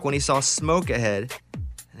his truck when he saw smoke ahead.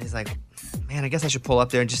 And he's like, man, I guess I should pull up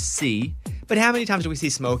there and just see. But how many times do we see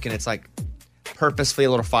smoke and it's like purposefully a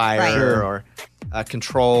little fire or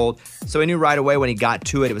controlled? So he knew right away when he got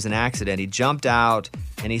to it, it was an accident. He jumped out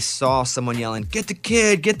and he saw someone yelling, "Get the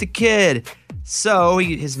kid, get the kid." So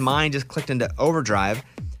his mind just clicked into overdrive.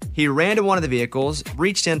 He ran to one of the vehicles,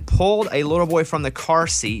 reached in, pulled a little boy from the car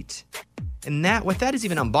seat. And what that is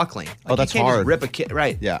even unbuckling. Like, that's you can't hard. Just rip a kid,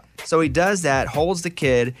 right? Yeah. So he does that, holds the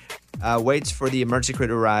kid, waits for the emergency crew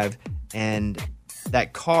to arrive, and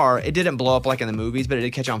that car, it didn't blow up like in the movies, but it did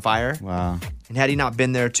catch on fire. Wow. And had he not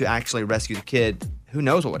been there to actually rescue the kid, who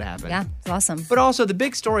knows what would happen? Yeah, it's awesome. But also, the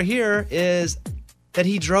big story here is that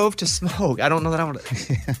he drove to smoke. I don't know that I would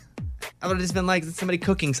have just been like somebody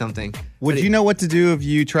cooking something. Would you know what to do if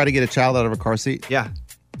you try to get a child out of a car seat? Yeah.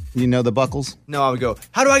 You know the buckles? No, I would go,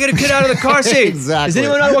 how do I get a kid out of the car seat? Exactly. Is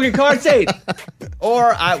anyone not working car seat?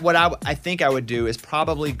 Or what I think I would do is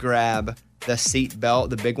probably grab the seat belt,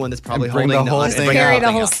 the big one that's probably And bring holding the whole and thing bring Carry whole the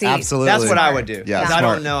thing whole out. seat. Absolutely. That's what I would do. Yeah, 'Cause I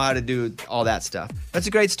smart. don't know how to do all that stuff. That's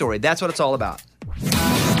a great story. That's what it's all about.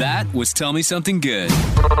 That was Tell Me Something Good.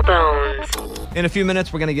 In a few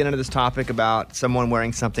minutes, we're going to get into this topic about someone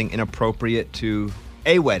wearing something inappropriate to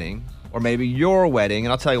a wedding or maybe your wedding,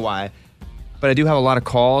 and I'll tell you why. But I do have a lot of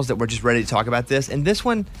calls that we're just ready to talk about this. And this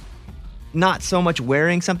one, not so much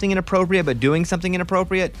wearing something inappropriate, but doing something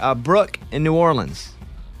inappropriate. Brooke in New Orleans.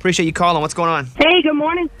 Appreciate you calling. What's going on? Hey, good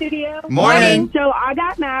morning, studio. Morning. So I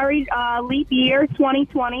got married leap year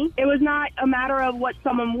 2020. It was not a matter of what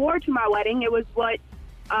someone wore to my wedding. It was what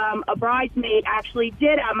a bridesmaid actually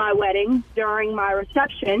did at my wedding during my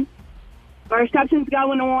reception. My reception's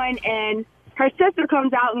going on, and her sister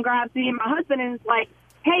comes out and grabs me and my husband and is like,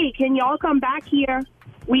 "Hey, can y'all come back here?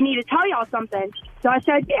 We need to tell y'all something." So I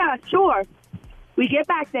said, "Yeah, sure." We get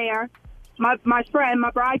back there. My friend, my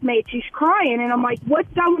bridesmaid, she's crying, and I'm like,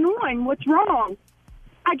 "What's going on? What's wrong?"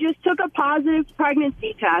 I just took a positive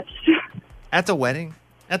pregnancy test. At the wedding?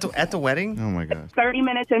 At the wedding? Oh, my gosh. 30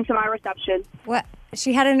 minutes into my reception. What?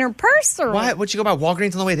 She had it in her purse, or What? Would you go by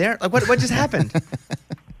Walgreens on the way there? Like, what just happened?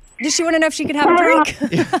 did she want to know if she could have a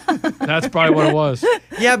drink? That's probably what it was.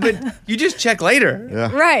 Yeah, but you just check later.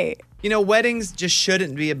 Yeah. Right. You know, weddings just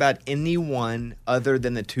shouldn't be about anyone other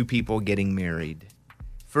than the two people getting married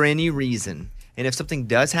for any reason. And if something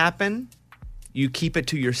does happen, you keep it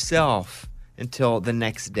to yourself until the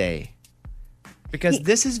next day. Because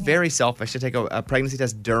this is very selfish to take a pregnancy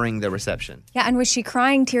test during the reception. Yeah, and was she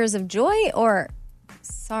crying tears of joy or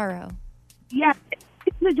sorrow? Yeah,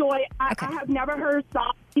 it's the joy. I have never heard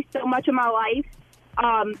sobbing so much in my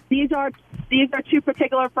life. These are two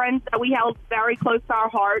particular friends that we held very close to our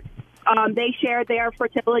heart. They shared their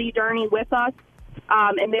fertility journey with us,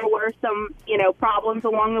 and there were some, problems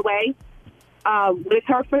along the way. with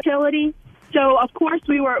her fertility. So of course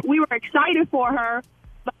we were excited for her,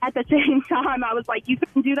 but at the same time I was like, you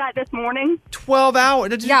couldn't do that this morning? 12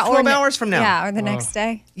 hours? Yeah, 12 hours from now. Yeah, or the next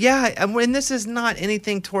day. Yeah, and this is not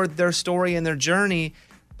anything toward their story and their journey,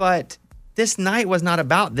 but this night was not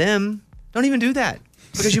about them. Don't even do that,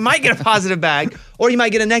 because you might get a positive bag or you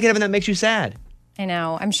might get a negative, and that makes you sad. I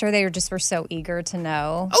know. I'm sure they were just so eager to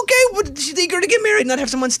know. Okay, well, she's eager to get married, not have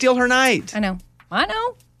someone steal her night. I know.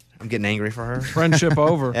 I'm getting angry for her. Friendship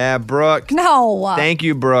over. Yeah, Brooke. No. Thank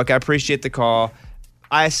you, Brooke. I appreciate the call.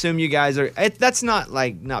 I assume you guys are, that's not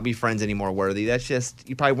like not be friends anymore worthy. That's just,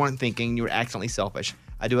 you probably weren't thinking, you were accidentally selfish.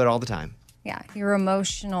 I do it all the time. Yeah, you're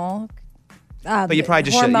emotional. But you probably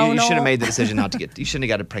just should have made the decision not to you shouldn't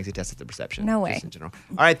have got a pregnancy test at the reception. No way. Just in general.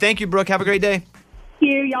 All right, thank you, Brooke. Have a great day.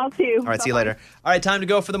 Thank you, y'all too. All right, see you later. All right, time to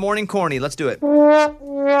go for the morning corny. Let's do it. The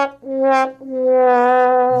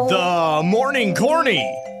morning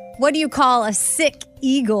corny. What do you call a sick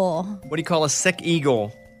eagle? What do you call a sick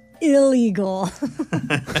eagle? Illegal.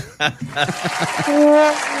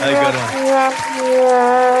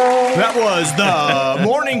 That was the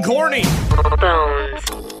morning corny.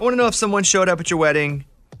 I want to know if someone showed up at your wedding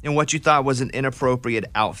in what you thought was an inappropriate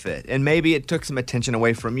outfit. And maybe it took some attention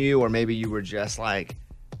away from you, or maybe you were just like,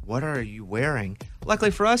 what are you wearing?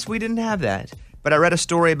 Luckily for us, we didn't have that. But I read a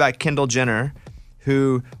story about Kendall Jenner,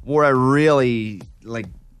 who wore a really,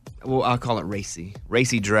 I'll call it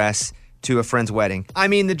racy dress to a friend's wedding. I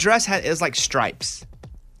mean, the dress is like stripes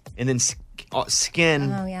and then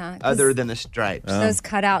skin other than the stripes. Those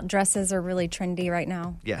cutout dresses are really trendy right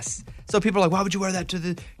now. Yes. So people are like, why would you wear that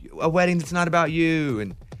to a wedding that's not about you?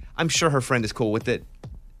 And I'm sure her friend is cool with it.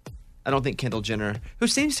 I don't think Kendall Jenner, who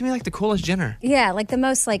seems to me like the coolest Jenner. Yeah, like the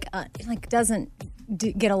most doesn't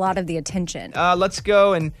get a lot of the attention. Let's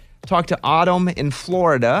go and talk to Autumn in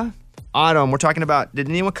Florida. Autumn, we're talking about, did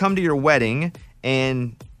anyone come to your wedding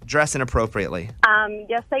and dress inappropriately?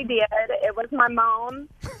 Yes, they did. It was my mom.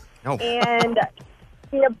 Oh. And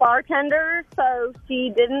she's a bartender, so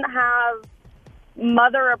she didn't have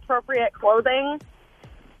mother-appropriate clothing.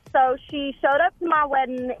 So she showed up to my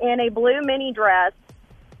wedding in a blue mini dress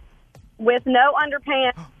with no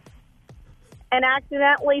underpants and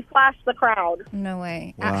accidentally flashed the crowd. No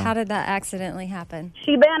way. Wow. How did that accidentally happen?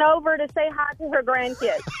 She bent over to say hi to her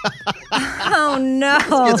grandkids. Oh, no.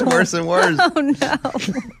 It gets worse and worse. Oh, no.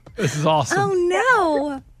 This is awesome. Oh,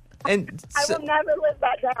 no. And I will never live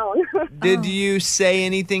that down. did you say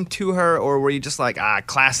anything to her, or were you just like,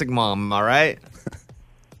 classic mom, am I right?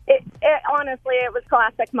 It honestly, it was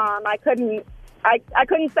classic mom. I couldn't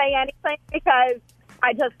say anything because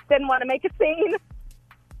I just didn't want to make a scene.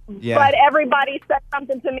 Yeah. But everybody said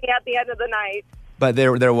something to me at the end of the night. But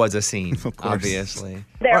there was a scene, obviously.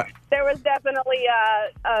 There was definitely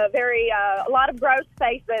a lot of gross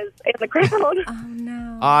faces in the crowd. Oh,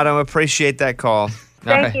 no. Autumn, appreciate that call.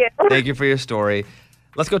 Thank you. Thank you for your story.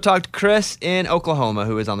 Let's go talk to Chris in Oklahoma,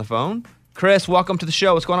 who is on the phone. Chris, welcome to the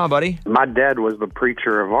show. What's going on, buddy? My dad was the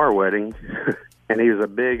preacher of our wedding, and he was a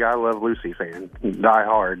big I Love Lucy fan. Die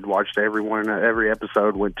hard. Watched every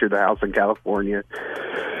episode, went to the house in California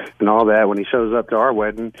and all that. When he shows up to our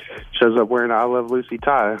wedding, shows up wearing an I Love Lucy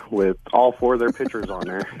tie with all four of their pictures on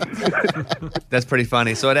there. That's pretty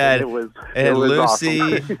funny. So it had was Lucy,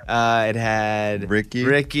 awesome. It had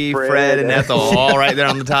Ricky, Fred, and Ethel all right there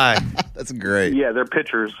on the tie. That's great. Yeah, their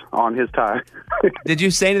pictures on his tie. Did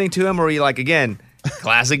you say anything to him, or were you like, again,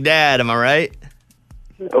 classic dad, am I right?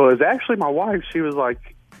 Well, it was actually my wife. She was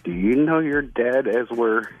like, do you know your dad, as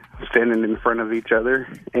we're standing in front of each other?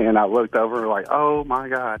 And I looked over like, oh, my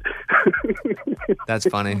God. That's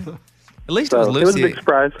funny. At least it was Lucy. It was a big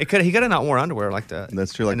surprise. He could have not worn underwear like that.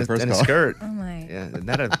 That's true, like the first and a call. skirt. Oh, my. Yeah,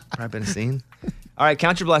 that'd have probably been a scene. All right,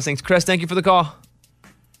 count your blessings. Chris, thank you for the call.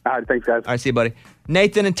 All right, thanks, guys. All right, see you, buddy.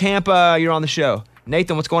 Nathan in Tampa, you're on the show.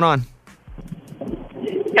 Nathan, what's going on?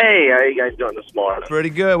 Hey, how are you guys doing this morning? Pretty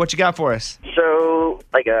good. What you got for us? So,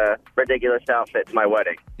 like a ridiculous outfit to my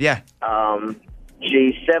wedding. Yeah.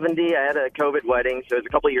 She's 70. I had a COVID wedding, so it was a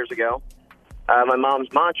couple of years ago. My mom's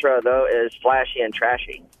mantra, though, is flashy and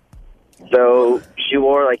trashy. So she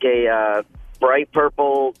wore like a bright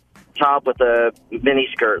purple top with a mini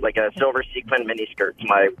skirt, like a silver sequin mini skirt to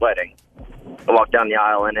my wedding. I walked down the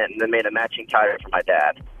aisle in it and then made a matching tie for my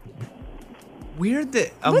dad. Weird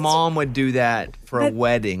that a mom would do that for a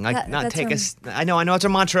wedding. Like, not take us. I know it's a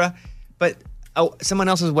mantra, but someone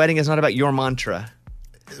else's wedding is not about your mantra.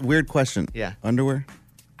 Weird question. Yeah. Underwear?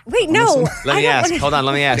 Wait, no. Let me ask. Hold on,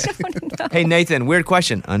 let me ask. Hey, Nathan, weird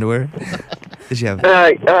question. Underwear? Did you have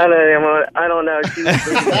I don't know.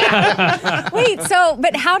 Wait,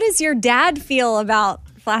 but how does your dad feel about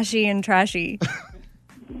flashy and trashy?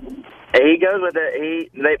 He goes with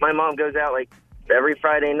it. My mom goes out like every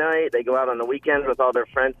Friday night. They go out on the weekends with all their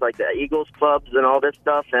friends, like the Eagles clubs and all this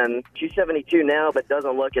stuff. And she's 72 now, but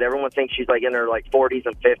doesn't look it. Everyone thinks she's like in her like 40s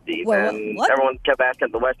and 50s. And everyone kept asking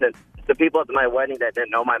at the West End. The people at my wedding that didn't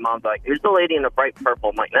know my mom's like, who's the lady in the bright purple?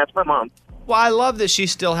 I'm like, that's my mom. Well, I love that she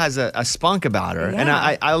still has a spunk about her. And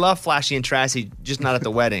I love flashy and trashy, just not at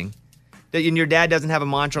the wedding. And your dad doesn't have a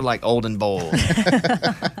mantra like old and bold.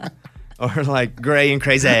 Or like gray and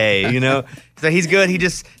crazy, you know? So he's good. He's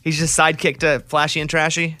just sidekick to flashy and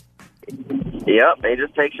trashy? Yep. He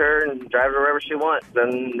just takes her and drives her wherever she wants,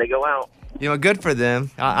 and they go out. You know, good for them.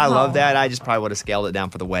 I love that. I just probably would have scaled it down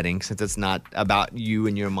for the wedding since it's not about you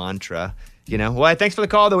and your mantra. You know? Well, thanks for the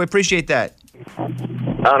call, though. We appreciate that. Oh,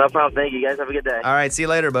 no problem. Thank you. You guys have a good day. All right. See you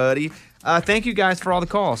later, buddy. Thank you guys for all the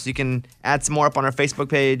calls. You can add some more up on our Facebook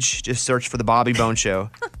page. Just search for The Bobby Bone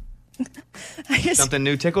Show. Something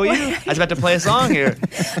new tickle you? I was about to play a song here.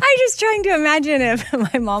 I'm just trying to imagine if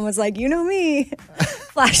my mom was like, you know me.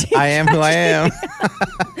 Flashing. I am who I am.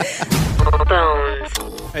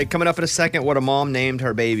 Hey, coming up in a second, what a mom named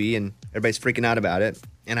her baby, and everybody's freaking out about it.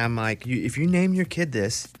 And I'm like, if you name your kid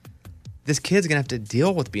this kid's going to have to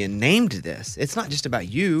deal with being named this. It's not just about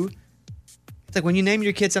you. It's like when you name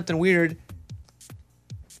your kid something weird.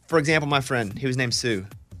 For example, my friend, he was named Sue.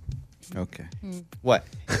 Okay. What?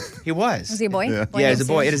 He was. Was he a boy? Yeah, Boy he named was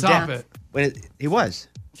a boy. Sue? It is Stop dad. it. He was.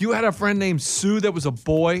 You had a friend named Sue that was a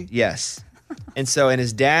boy? Yes. And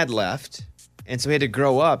his dad left. And so he had to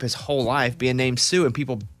grow up his whole life being named Sue, and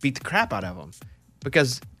people beat the crap out of him.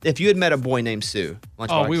 Because if you had met a boy named Sue,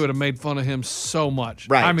 Oh, we would have made fun of him so much.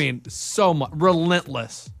 Right. I mean, so much.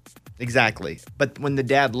 Relentless. Exactly. But when the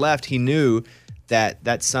dad left, he knew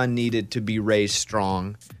that son needed to be raised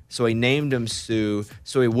strong. So he named him Sue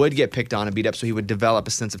so he would get picked on and beat up so he would develop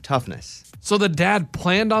a sense of toughness. So the dad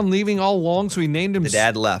planned on leaving all along, so he named him The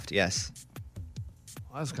dad left, yes.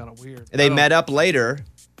 Well, that's kind of weird. They met up later,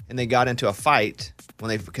 and they got into a fight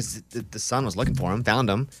because the son was looking for him, found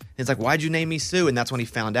him. And it's like, why'd you name me Sue? And that's when he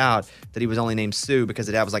found out that he was only named Sue because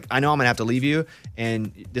the dad was like, I know I'm going to have to leave you,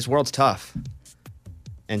 and this world's tough.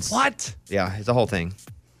 And What? Yeah, it's a whole thing.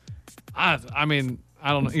 I mean, I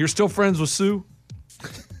don't know. You're still friends with Sue?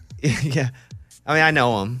 Yeah. I mean, I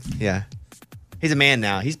know him. Yeah. He's a man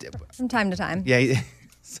now. He's From time to time. Yeah,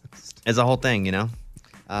 it's a whole thing, you know.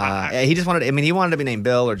 He just wanted. He wanted to be named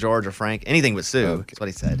Bill or George or Frank, anything but Sue. That's what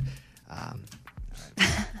he said.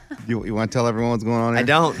 You want to tell everyone what's going on here? I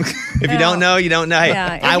don't. If you don't know, you don't know.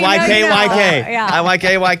 Yeah. If you IYK, know, you know. YK. Yeah.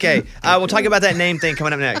 IYK, YK. We'll talk about that name thing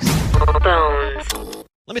coming up next.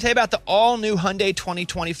 Let me tell you about the all-new Hyundai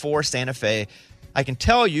 2024 Santa Fe. I can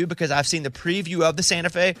tell you because I've seen the preview of the Santa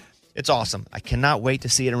Fe. It's awesome. I cannot wait to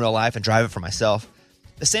see it in real life and drive it for myself.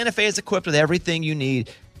 The Santa Fe is equipped with everything you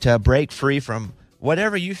need to break free from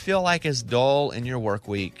whatever you feel like is dull in your work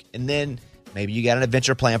week. And then maybe you got an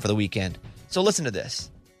adventure plan for the weekend. So listen to this.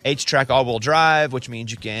 H-Track all-wheel drive, which means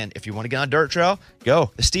you can, if you want to get on a dirt trail,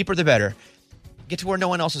 go. The steeper, the better. Get to where no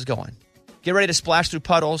one else is going. Get ready to splash through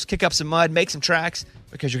puddles, kick up some mud, make some tracks,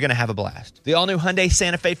 because you're going to have a blast. The all-new Hyundai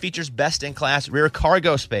Santa Fe features best-in-class rear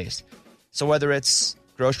cargo space. So whether it's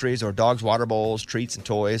groceries or dogs' water bowls, treats, and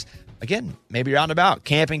toys, again, maybe you're out and about,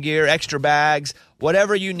 camping gear, extra bags,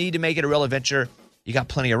 whatever you need to make it a real adventure, you got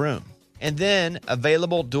plenty of room. And then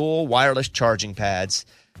available dual wireless charging pads.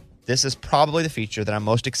 This is probably the feature that I'm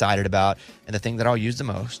most excited about and the thing that I'll use the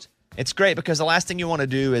most. It's great because the last thing you want to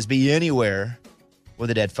do is be anywhere with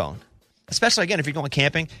a dead phone. Especially, again, if you're going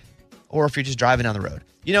camping or if you're just driving down the road.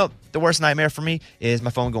 You know, the worst nightmare for me is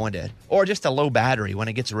my phone going dead. Or just a low battery when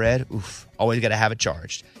it gets red. Oof, always got to have it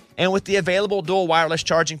charged. And with the available dual wireless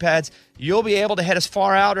charging pads, you'll be able to head as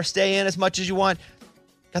far out or stay in as much as you want.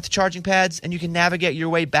 Got the charging pads, and you can navigate your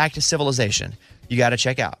way back to civilization. You got to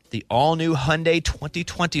check out the all-new Hyundai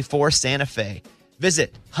 2024 Santa Fe.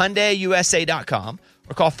 Visit HyundaiUSA.com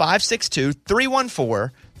or call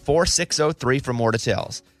 562-314-4603 for more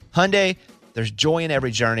details. Hyundai, there's joy in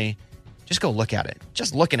every journey. Just go look at it.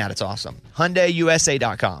 Just looking at it's awesome.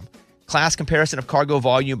 HyundaiUSA.com. Class comparison of cargo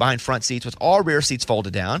volume behind front seats with all rear seats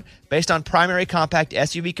folded down based on primary compact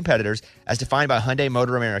SUV competitors as defined by Hyundai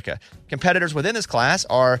Motor America. Competitors within this class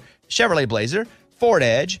are Chevrolet Blazer, Ford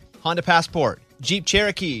Edge, Honda Passport, Jeep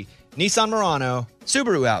Cherokee, Nissan Murano,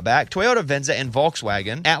 Subaru Outback, Toyota Venza, and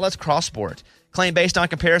Volkswagen Atlas Cross Sport. Claim based on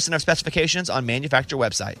comparison of specifications on manufacturer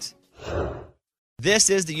websites. This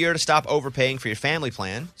is the year to stop overpaying for your family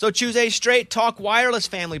plan. So choose a Straight Talk Wireless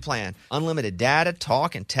family plan. Unlimited data,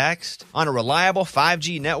 talk, and text on a reliable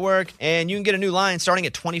 5G network. And you can get a new line starting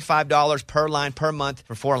at $25 per line per month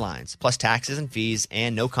for 4 lines, plus taxes and fees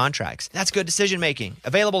and no contracts. That's good decision making.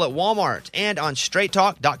 Available at Walmart and on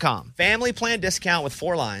straighttalk.com. Family plan discount with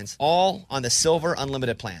 4 lines, all on the Silver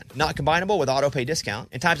Unlimited plan. Not combinable with auto pay discount.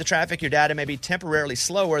 In times of traffic, your data may be temporarily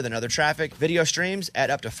slower than other traffic. Video streams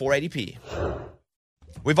at up to 480p.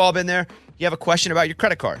 We've all been there. You have a question about your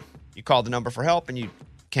credit card. You call the number for help and you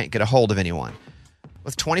can't get a hold of anyone.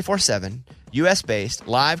 With 24/7, U.S.-based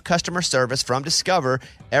live customer service from Discover,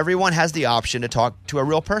 everyone has the option to talk to a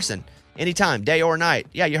real person. Anytime, day or night.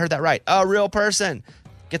 Yeah, you heard that right. A real person.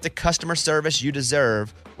 Get the customer service you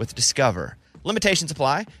deserve with Discover. Limitations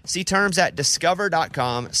apply. See terms at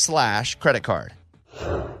discover.com/credit card.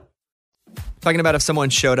 Talking about if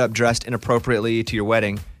someone showed up dressed inappropriately to your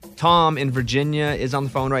wedding. Tom in Virginia is on the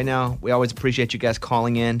phone right now. We always appreciate you guys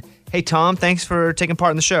calling in. Hey, Tom, thanks for taking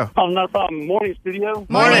part in the show. Oh, no problem. Morning, studio.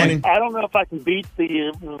 Morning. I don't know if I can beat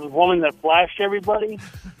the woman that flashed everybody,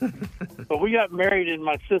 but we got married in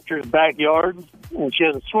my sister's backyard, and she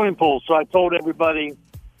has a swimming pool. So I told everybody,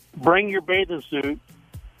 bring your bathing suit,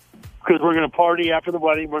 because we're going to party after the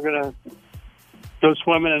wedding. We're going to go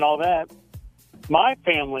swimming and all that. My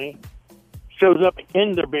family shows up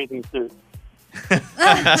in their bathing suit.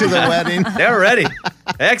 To the wedding. They're ready.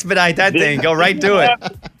 Expedite that thing. Go right to it.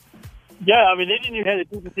 Yeah, I mean, they didn't even have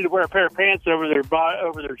the decency to wear a pair of pants over their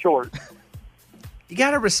shorts. You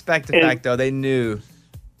got to respect the fact, though, they knew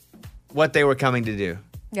what they were coming to do.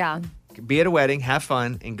 Yeah. Be at a wedding, have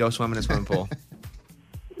fun, and go swim in a swimming pool.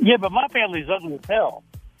 Yeah, but my family's ugly as hell.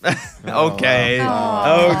 Okay.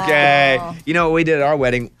 Okay. You know what we did at our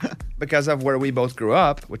wedding? Because of where we both grew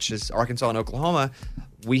up, which is Arkansas and Oklahoma,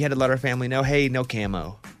 we had to let our family know, hey, no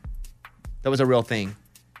camo. That was a real thing.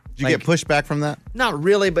 Did you get pushback from that? Not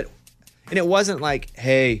really, but and it wasn't like,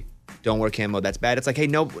 hey, don't wear camo. That's bad. It's like, hey,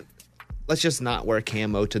 no, let's just not wear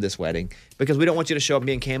camo to this wedding because we don't want you to show up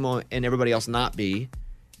being camo and everybody else not be,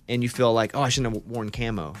 and you feel like, oh, I shouldn't have worn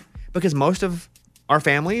camo. Because most of our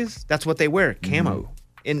families, that's what they wear, camo,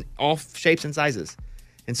 in all shapes and sizes.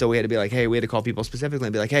 And so we had to be like, hey, we had to call people specifically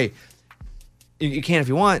and be like, hey, you can if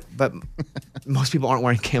you want, but most people aren't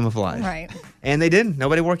wearing camouflage. Right. And they didn't.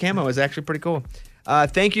 Nobody wore camo. It was actually pretty cool.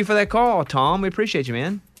 Thank you for that call, Tom. We appreciate you,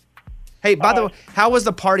 man. Hey, by the way, how was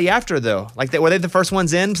the party after, though? Like, were they the first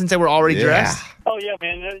ones in since they were already dressed? Oh, yeah,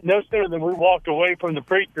 man. No sooner than we walked away from the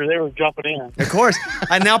preacher, they were jumping in. Of course.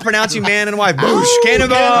 I now pronounce you man and wife. Boosh,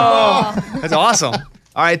 cannonball. That's awesome.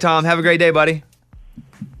 All right, Tom. Have a great day, buddy.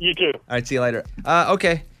 You too. All right, see you later.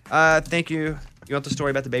 Okay. Thank you. You want the story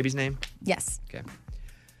about the baby's name? Yes. Okay.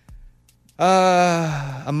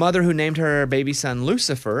 A mother who named her baby son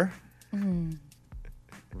Lucifer.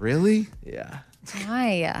 Really? Yeah.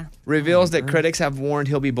 Why? Reveals that critics have warned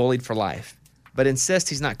he'll be bullied for life, but insists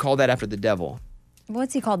he's not called that after the devil.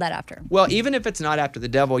 What's he called that after? Well, even if it's not after the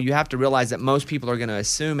devil, you have to realize that most people are going to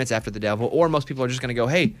assume it's after the devil, or most people are just going to go,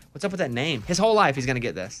 hey, what's up with that name? His whole life, he's going to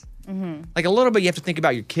get this. Mm-hmm. Like a little bit, you have to think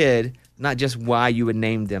about your kid, not just why you would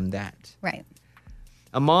name them that. Right.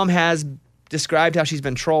 A mom has described how she's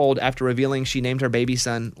been trolled after revealing she named her baby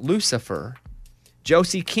son Lucifer.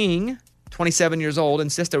 Josie King, 27 years old,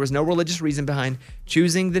 insists there was no religious reason behind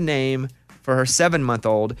choosing the name for her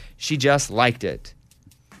 7-month-old. She just liked it.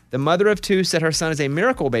 The mother of 2 said her son is a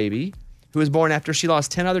miracle baby who was born after she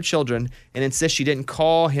lost 10 other children and insists she didn't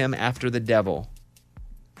call him after the devil.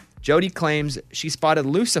 Jody claims she spotted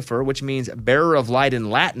Lucifer, which means bearer of light in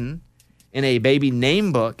Latin, in a baby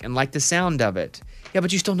name book and liked the sound of it. Yeah,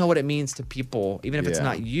 but you still know what it means to people, even if it's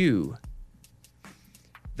not you.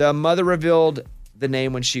 The mother revealed the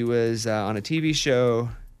name when she was on a TV show.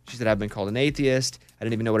 She said, I've been called an atheist. I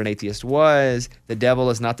didn't even know what an atheist was. The devil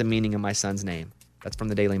is not the meaning of my son's name. That's from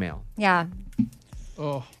the Daily Mail. Yeah.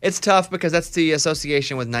 Oh. It's tough because that's the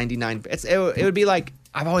association with 99. It would be like,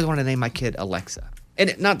 I've always wanted to name my kid Alexa.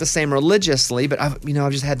 And not the same religiously, but I've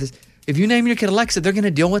just had this. If you name your kid Alexa, they're going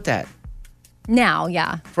to deal with that. Now,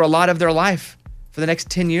 yeah. For a lot of their life. For the next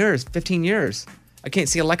 10 years, 15 years. I can't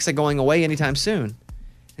see Alexa going away anytime soon.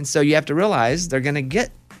 And so you have to realize they're going to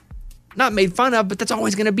get, not made fun of, but that's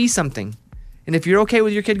always going to be something. And if you're okay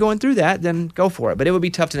with your kid going through that, then go for it. But it would be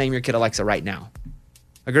tough to name your kid Alexa right now.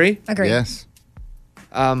 Agree? Agree. Yes.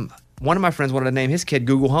 One of my friends wanted to name his kid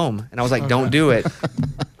Google Home. And I was like, don't do it.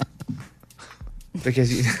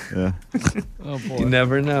 Because oh boy. You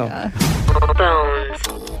never know.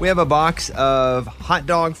 We have a box of hot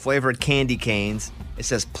dog flavored candy canes. It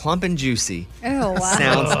says plump and juicy. Oh, wow.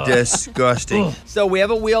 Sounds disgusting. So we have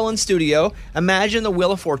a wheel in studio. Imagine the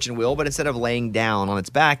Wheel of Fortune wheel, but instead of laying down on its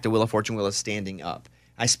back, the Wheel of Fortune wheel is standing up.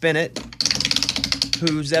 I spin it.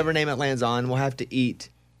 Whoever name it lands on will have to eat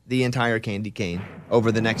the entire candy cane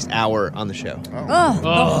over the next hour on the show. Oh,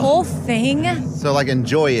 the whole thing? So, like,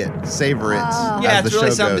 enjoy it, savor it. Yeah, as it's the really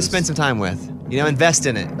show something to goes. spend some time with. Invest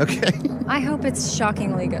in it. Okay. I hope it's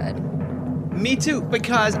shockingly good. Me too,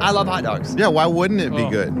 because I love hot dogs. Yeah, why wouldn't it be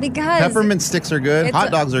good? Because peppermint sticks are good. it's Hot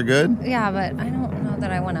a- dogs are good. Yeah, but I don't know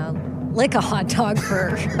that I want to lick a hot dog for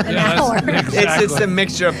an hour. It's a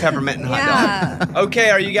mixture of peppermint and hot dog. Okay,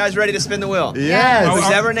 are you guys ready to spin the wheel? Yes.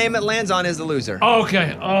 Whoever name it lands on is the loser.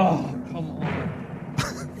 Okay. Oh, come on.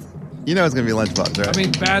 You know it's going to be Lunchbox, right? I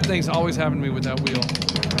mean, bad things always happen to me with that wheel.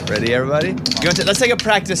 Ready, everybody? Let's take a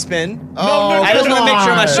practice spin. No, I just want to make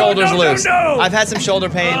sure my no, shoulder's no, loose. no. I've had some shoulder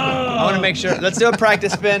pain. I want to make sure. Let's do a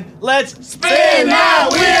practice spin. Let's Spin that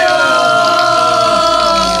wheel!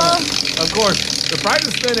 Of course, the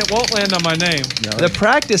practice spin, it won't land on my name. The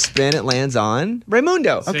practice spin, it lands on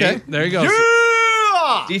Raymundo. See? There you go.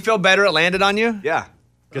 Yeah! Do you feel better it landed on you? Yeah.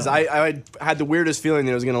 Because I had the weirdest feeling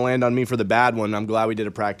that it was going to land on me for the bad one. I'm glad we did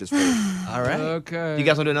a practice for it. All right. Okay. You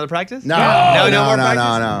guys want to do another practice? No, more no, practice?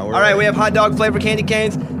 no. All right, we have hot dog flavored candy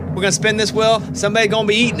canes. We're going to spin this wheel. Somebody's going to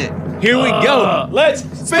be eating it. Here we go. Let's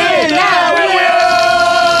spin that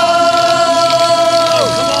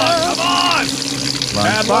Come on.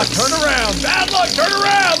 Bad luck, turn around. Bad luck, turn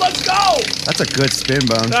around. Let's go. That's a good spin,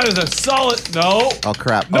 Bone. That is a solid. No. Oh,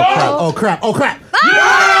 crap. No. Oh, crap. Oh, crap.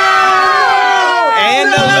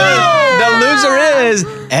 And the loser is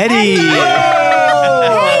Eddie.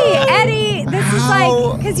 Hey, Eddie, this is like,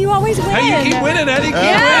 because you always win. Hey, you keep winning, Eddie. Keep winning.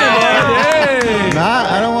 Yay. Nah,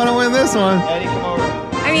 I don't want to win this one. Eddie, come over.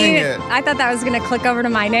 I mean, I thought that was going to click over to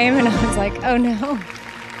my name, and I was like, oh no.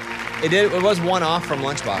 It was one off from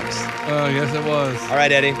Lunchbox. Oh, yes, it was. All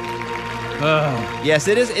right, Eddie. Oh. Yes,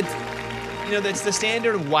 it is. It's the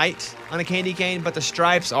standard white on a candy cane, but the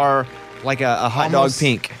stripes are like a hot dog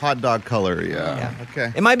pink. Hot dog color, yeah.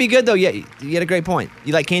 Okay. It might be good, though. Yeah, you had a great point.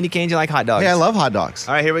 You like candy canes, you like hot dogs. Hey, I love hot dogs.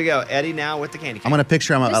 All right, here we go. Eddie now with the candy cane. I'm going to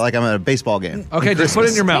picture I'm at a baseball game. Okay, just put it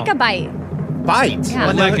in your mouth. Take a bite. Bite? Yeah.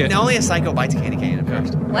 Well, Lick it. no, only a psycho bites a candy cane at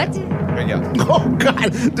first. What? Here you go. Oh,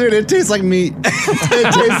 God. Dude, it tastes like meat.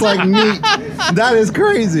 It tastes like meat. That is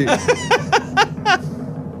crazy. All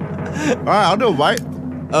right, I'll do a bite.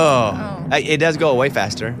 Oh. It does go away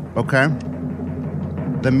faster. Okay.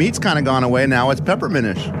 The meat's kind of gone away. Now it's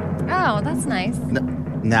peppermint-ish. Oh, that's nice.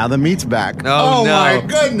 Now the meat's back. Oh, no. My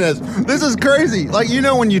goodness. This is crazy. Like,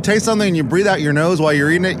 when you taste something and you breathe out your nose while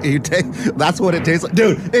you're eating it, that's what it tastes like.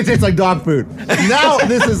 Dude, it tastes like dog food. Now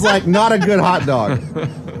this is like not a good hot dog.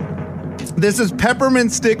 This is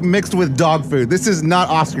peppermint stick mixed with dog food. This is not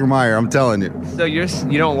Oscar Mayer, I'm telling you. So you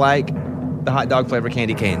don't like the hot dog flavor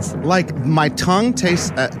candy canes? Like, my tongue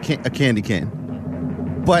tastes a candy cane.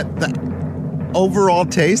 But the overall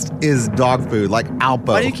taste is dog food, like Alpo.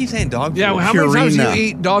 Why do you keep saying dog food? Yeah, well, how many times do Purina. you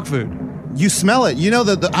eat dog food? You smell it. You know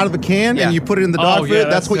the out of a can Yeah. and you put it in the dog Oh, food? yeah,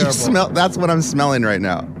 that's what that's you terrible. smell. That's what I'm smelling right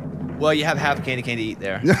now. Well, you have half a candy cane to eat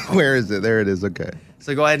there. Where is it? There it is. Okay.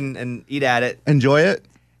 So go ahead and eat at it. Enjoy it.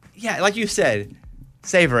 Yeah, like you said,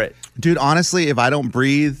 savor it. Dude, honestly, if I don't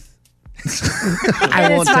breathe,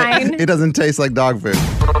 Then it's fine. it doesn't taste like dog food.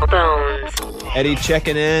 Eddie,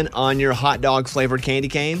 checking in on your hot dog flavored candy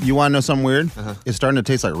cane. You want to know something weird? It's starting to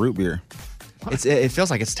taste like root beer. It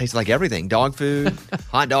feels like it's tasted like everything. Dog food,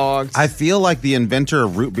 hot dogs. I feel like the inventor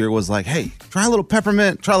of root beer was like, hey, try a little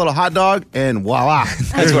peppermint, try a little hot dog, and voila.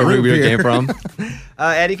 That's where root beer came from.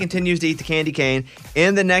 Eddie continues to eat the candy cane.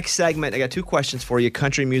 In the next segment, I got 2 questions for you,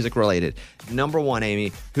 country music related. Number 1,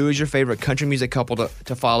 Amy, who is your favorite country music couple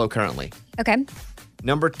to follow currently? Okay.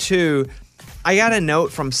 Number 2, I got a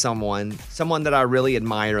note from someone that I really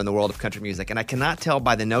admire in the world of country music, and I cannot tell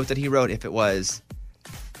by the note that he wrote if it was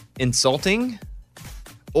insulting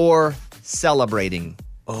or celebrating.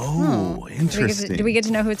 Oh, interesting. Do we get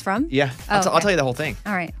to know who it's from? Yeah, Oh, I'll tell you the whole thing.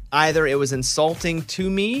 All right. Either it was insulting to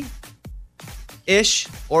me-ish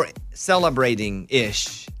or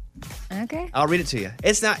celebrating-ish. Okay. I'll read it to you.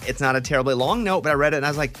 It's not a terribly long note, but I read it and I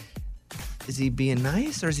was like, is he being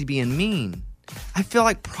nice or is he being mean? I feel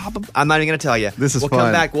like probably... I'm not even going to tell you. This is We'll fun.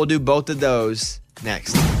 come back. We'll do both of those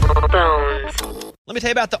next. Let me tell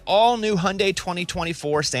you about the all-new Hyundai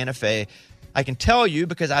 2024 Santa Fe. I can tell you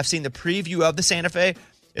because I've seen the preview of the Santa Fe.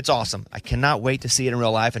 It's awesome. I cannot wait to see it in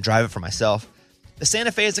real life and drive it for myself. The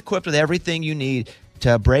Santa Fe is equipped with everything you need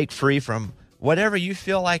to break free from whatever you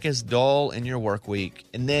feel like is dull in your work week.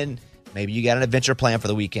 And then maybe you got an adventure plan for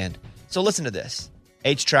the weekend. So listen to this.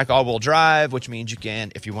 H-Track all-wheel drive, which means you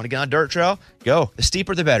can, if you want to get on a dirt trail, go. The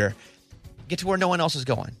steeper, the better. Get to where no one else is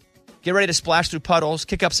going. Get ready to splash through puddles,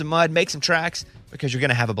 kick up some mud, make some tracks, because you're going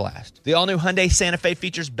to have a blast. The all-new Hyundai Santa Fe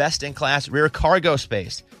features best-in-class rear cargo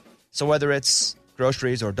space. So whether it's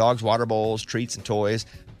groceries or dogs' water bowls, treats, and toys,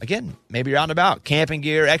 again, maybe you're out and about, camping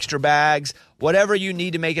gear, extra bags, whatever you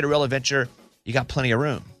need to make it a real adventure, you got plenty of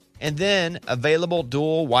room. And then available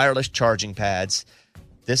dual wireless charging pads.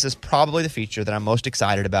 This is probably the feature that I'm most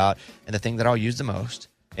excited about and the thing that I'll use the most.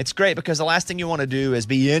 It's great because the last thing you want to do is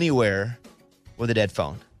be anywhere with a dead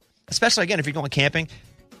phone. Especially, again, if you're going camping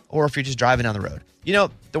or if you're just driving down the road. You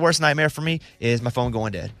know, the worst nightmare for me is my phone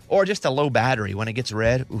going dead. Or just a low battery when it gets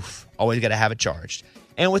red. Oof, always got to have it charged.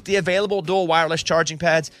 And with the available dual wireless charging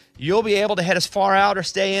pads, you'll be able to head as far out or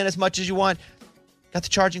stay in as much as you want. Got the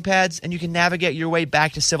charging pads, and you can navigate your way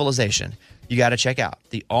back to civilization. You got to check out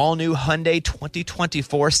the all-new Hyundai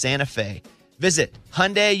 2024 Santa Fe. Visit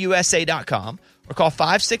HyundaiUSA.com or call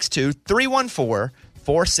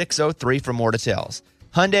 562-314-4603 for more details.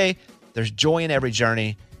 Hyundai, there's joy in every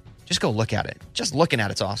journey. Just go look at it. Just looking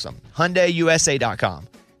at it's awesome. HyundaiUSA.com.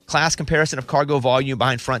 Class comparison of cargo volume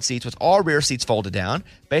behind front seats with all rear seats folded down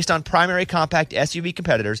based on primary compact SUV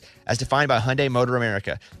competitors as defined by Hyundai Motor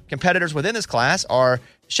America. Competitors within this class are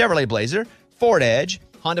Chevrolet Blazer, Ford Edge,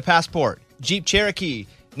 Honda Passport, Jeep Cherokee,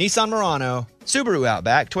 Nissan Murano, Subaru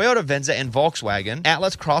Outback, Toyota Venza, and Volkswagen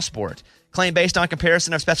Atlas Cross Sport. Claim based on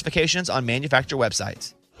comparison of specifications on manufacturer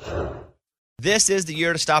websites. This is the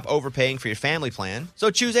year to stop overpaying for your family plan.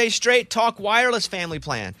 So choose a Straight Talk Wireless family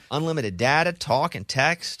plan. Unlimited data, talk, and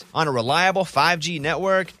text on a reliable 5G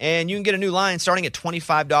network. And you can get a new line starting at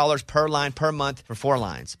 $25 per line per month for 4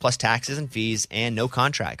 lines, plus taxes and fees and no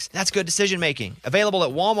contracts. That's good decision making. Available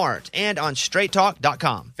at Walmart and on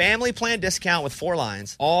straighttalk.com. Family plan discount with 4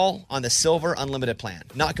 lines, all on the Silver Unlimited plan.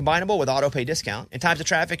 Not combinable with auto pay discount. In times of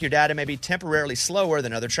traffic, your data may be temporarily slower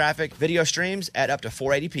than other traffic. Video streams at up to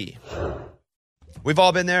 480p. We've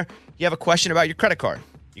all been there. You have a question about your credit card.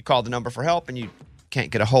 You call the number for help and you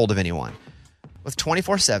can't get a hold of anyone. With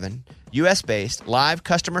 24/7, U.S.-based live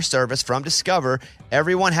customer service from Discover,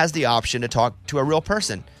 everyone has the option to talk to a real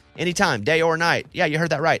person. Anytime, day or night. Yeah, you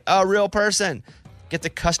heard that right. A real person. Get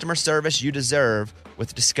the customer service you deserve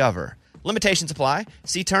with Discover. Limitations apply.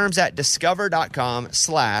 See terms at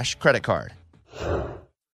discover.com/credit card.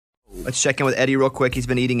 Let's check in with Eddie real quick. He's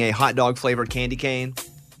been eating a hot dog flavored candy cane.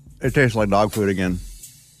 It tastes like dog food again.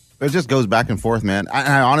 It just goes back and forth, man.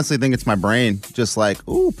 I honestly think it's my brain just like,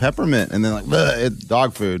 ooh, peppermint. And then like, it's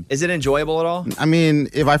dog food. Is it enjoyable at all? I mean,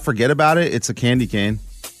 if I forget about it, it's a candy cane,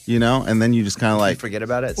 you know? And then you just kind of like. You forget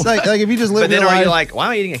about it? It's like if you just live But then your are life, you like, why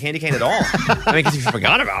am I eating a candy cane at all? I mean, because you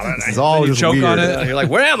forgot about it. It's all you just choke weird. on it. You're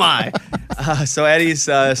like, where am I? So Eddie's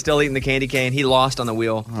still eating the candy cane. He lost on the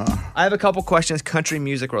wheel. I have a couple questions, country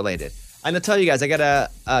music related. I'm going to tell you guys, I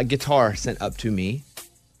got a guitar sent up to me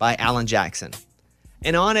by Alan Jackson.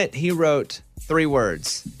 And on it, he wrote 3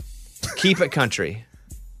 words. Keep it country.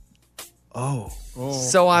 Oh.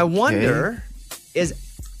 So I wonder,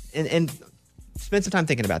 and spend some time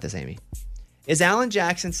thinking about this, Amy. Is Alan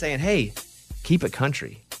Jackson saying, hey, keep it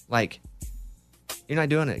country? Like, you're not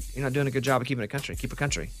doing it. You're not doing a good job of keeping it country. Keep it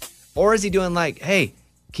country. Or is he doing like, hey,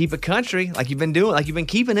 keep it country, like you've been doing, like you've been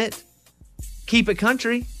keeping it. Keep it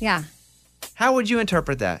country. Yeah. How would you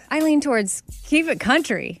interpret that? I lean towards keep it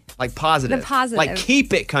country. Like positive. The positive. Like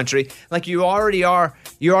keep it country. Like you already are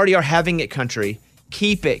having it country.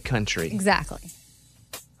 Keep it country. Exactly.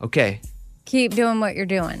 Okay. Keep doing what you're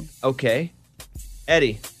doing. Okay.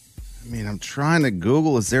 Eddie. I mean, I'm trying to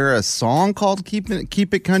Google. Is there a song called Keep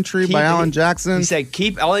It Country by Alan Jackson? He said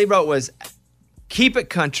all he wrote was Keep It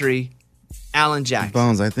Country, Alan Jackson.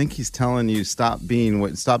 Bones, I think he's telling you stop doing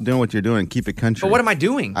what you're doing. Keep it country. But what am I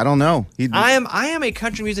doing? I don't know. I am a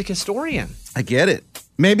country music historian. I get it.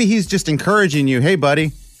 Maybe he's just encouraging you. Hey,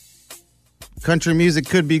 buddy, country music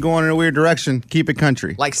could be going in a weird direction. Keep it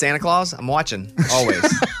country. Like Santa Claus? I'm watching, always.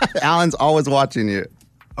 Alan's always watching you.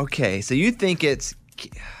 Okay, so you think it's...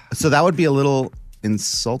 So that would be a little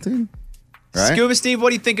insulting? Right? Scuba Steve, what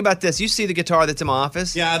do you think about this? You see the guitar that's in my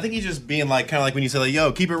office? Yeah, I think he's just being like, kind of like when you say like,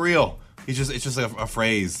 yo, keep it real. It's just like a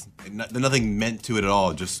phrase. There's nothing meant to it at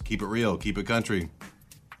all. Just keep it real. Keep it country.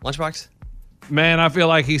 Lunchbox? Man, I feel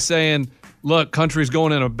like he's saying, look, country's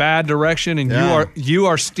going in a bad direction and you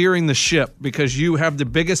are steering the ship because you have the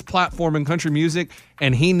biggest platform in country music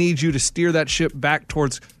and he needs you to steer that ship back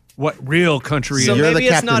towards what real country is. So maybe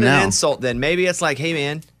it's not an insult then. Maybe it's like, hey,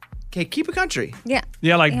 man, okay, keep it country. Yeah.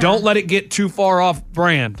 Yeah, like don't let it get too far off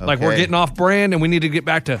brand. Okay. Like we're getting off brand and we need to get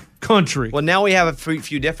back to country. Well, now we have a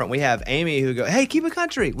few different. We have Amy who go, hey, keep it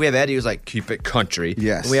country. We have Eddie who's like, keep it country.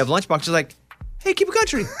 Yes. And we have Lunchbox who's like, Hey, keep it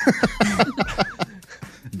country.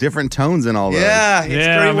 Different tones in all those. Yeah,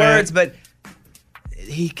 it's 3 words, but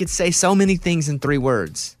he could say so many things in 3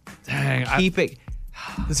 words. Dang. Keep it.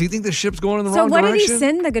 Does he think the ship's going in the So wrong what direction? did he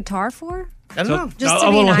send the guitar for? I don't know. Just a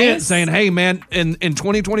to be little nice? hint saying, hey, man, in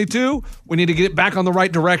 2022, we need to get back on the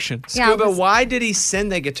right direction. Scuba, why did he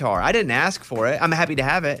send the guitar? I didn't ask for it. I'm happy to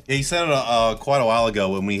have it. Yeah, he sent it quite a while ago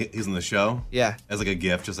when he's on the show. Yeah. As like a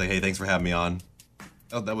gift, just like, hey, thanks for having me on.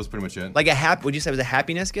 Oh, that was pretty much it. Like would you say it was a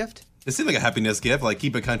happiness gift? It seemed like a happiness gift, like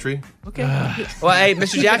keep it country. Okay. Well, hey,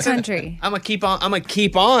 Mr. Keep it Jackson, country. I'm gonna keep on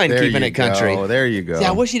There keeping you it country. go. There you go. See,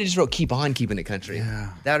 I wish he'd just wrote "keep on keeping it country." Yeah.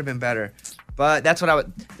 That would have been better. But that's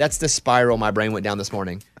that's the spiral my brain went down this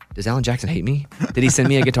morning. Does Alan Jackson hate me? Did he send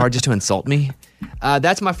me a guitar just to insult me?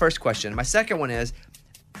 That's my first question. My second one is,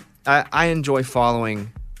 I enjoy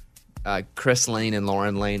following Chris Lane and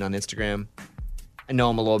Lauren Lane on Instagram. I know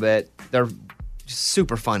them a little bit. They're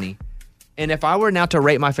super funny. And if I were now to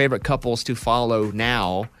rate my favorite couples to follow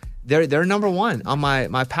now, they're number 1 on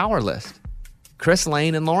my power list. Chris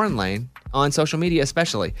Lane and Lauren Lane on social media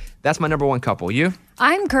especially. That's my number 1 couple. You?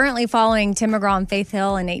 I'm currently following Tim McGraw and Faith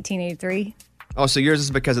Hill in 1883. Oh, so yours is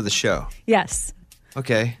because of the show. Yes.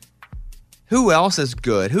 Okay. Who else is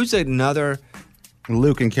good? Who's another?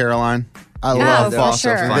 Luke and Caroline. I Yeah, love for them.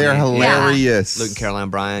 sure. They're hilarious. Luke and Caroline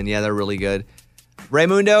Bryan. Yeah, they're really good.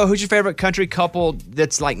 Raymundo, who's your favorite country couple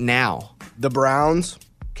that's like now? The Browns.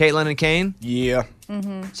 Caitlin and Kane? Yeah.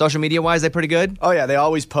 Social media wise, they pretty good? Oh, yeah. They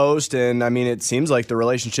always post, and I mean, it seems like the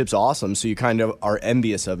relationship's awesome, so you kind of are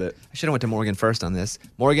envious of it. I should have went to Morgan first on this.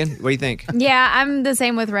 Morgan, what do you think? Yeah, I'm the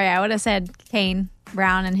same with Ray. I would have said Kane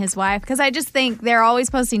Brown and his wife because I just think they're always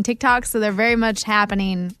posting TikToks, so they're very much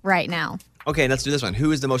happening right now. Okay, let's do this one.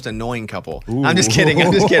 Who is the most annoying couple? I'm just kidding.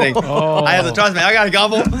 Oh. I have the trust me. I got a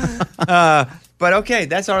couple. But okay,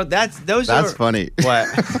 those are That's funny. What?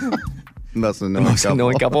 Most annoying Most couple.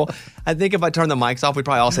 annoying couple. I think if I turn the mics off, we'd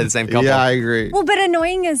probably all say the same couple. Yeah, I agree. Well, but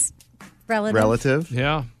annoying is relative. Relative?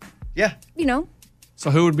 Yeah. Yeah. You know. So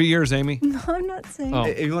who would be yours, Amy? No, I'm not saying. Oh.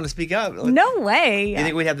 If you want to speak up. No way. You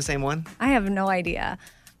think we'd have the same one? I have no idea.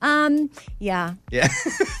 Yeah. Yeah.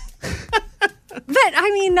 But I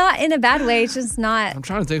mean, not in a bad way. It's just not. I'm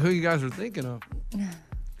trying to think who you guys are thinking of.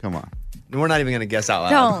 Come on. We're not even going to guess out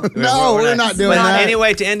loud. Don't. No, we're not doing But that.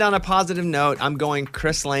 anyway, to end on a positive note, I'm going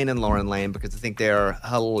Chris Lane and Lauren Lane because I think they're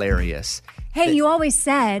hilarious. Hey, you always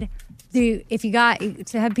said, if you got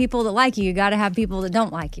to have people that like you got to have people that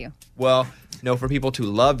don't like you. Well, no, for people to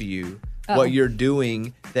love you, Oh. what you're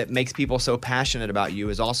doing that makes people so passionate about you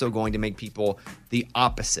is also going to make people the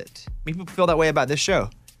opposite. People feel that way about this show.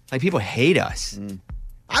 Like, people hate us.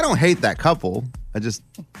 I don't hate that couple. I just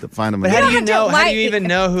find them. But how do you know? How do you even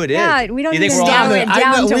know who it is? Yeah, we don't You think even we're all- narrow it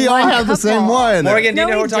down to we all one have the same couple. one. Morgan, do you No,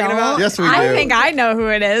 know who we we're talking don't. about? Yes, we do. I think I know who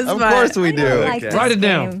it is. Of but course we do. like this Write it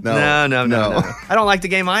down. game. No. I don't like the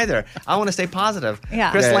game either. I want to stay positive.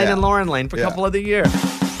 Yeah. Chris Yeah, Lane yeah. and Lauren Lane for Yeah. couple of the year.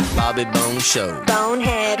 Bobby Bone Show.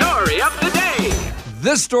 Bonehead. Story of the day.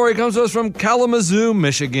 This story comes to us from Kalamazoo,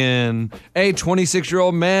 Michigan. A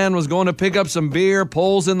 26-year-old man was going to pick up some beer,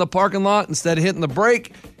 pulls in the parking lot. Instead of hitting the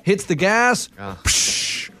brake, hits the gas,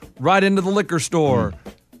 right into the liquor store.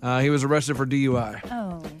 He was arrested for DUI.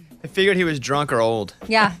 Oh. I figured he was drunk or old.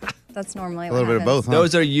 Yeah, that's normally A little bit of both, huh?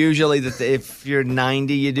 Those are usually if you're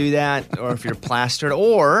 90, you do that, or if you're plastered,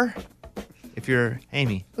 or if you're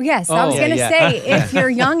Amy. Yes, I was Oh. going to Yeah. say, if you're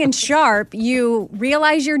young and sharp, you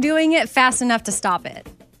realize you're doing it fast enough to stop it.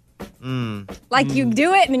 Like you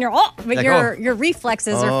do it and then you're but Like, your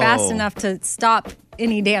reflexes are fast Oh. enough to stop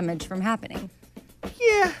any damage from happening.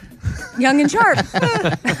 Yeah. Young and sharp.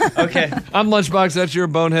 Okay. I'm Lunchbox. That's your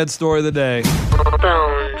bonehead story of the day.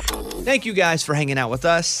 Thank you guys for hanging out with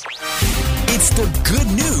us. It's the Good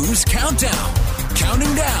News Countdown.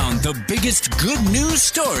 Counting down the biggest good news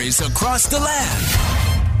stories across the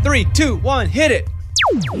land. 3, 2, 1, hit it.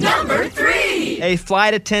 Number 3. A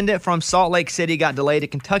flight attendant from Salt Lake City got delayed to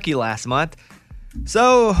Kentucky last month.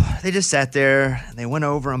 So they just sat there, they went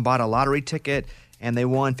over and bought a lottery ticket, and they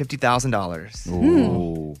won $50,000.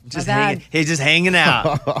 Ooh. Just Not bad. hanging, he's just hanging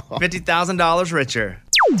out. $50,000 richer.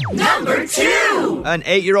 Number 2. An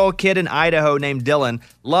 8-year-old kid in Idaho named Dylan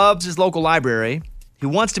loves his local library. He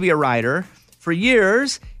wants to be a writer. For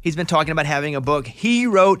years, he's been talking about having a book he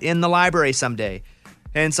wrote in the library someday.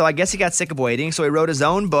 And so I guess he got sick of waiting, so he wrote his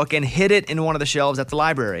own book and hid it in one of the shelves at the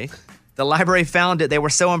library. The library found it. They were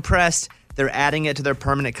so impressed, they're adding it to their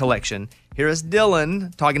permanent collection. Here is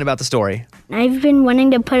Dylan talking about the story. I've been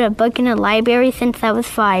wanting to put a book in a library since I was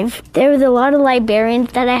 5. There was a lot of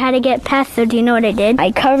librarians that I had to get past, so do you know what I did?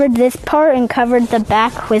 I covered this part and covered the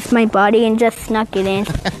back with my body and just snuck it in.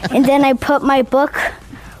 And then I put my book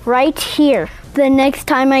right here. The next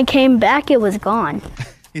time I came back, it was gone.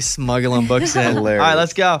 He's smuggling books in. All right,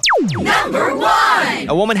 let's go. Number 1.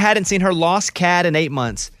 A woman hadn't seen her lost cat in 8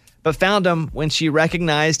 months, but found him when she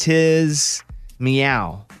recognized his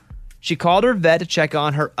meow. She called her vet to check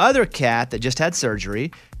on her other cat that just had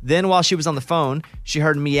surgery. Then while she was on the phone, she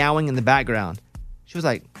heard meowing in the background. She was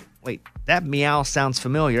like, wait, that meow sounds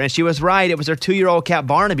familiar. And she was right. It was her 2-year-old cat,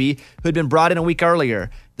 Barnaby, who had been brought in a week earlier.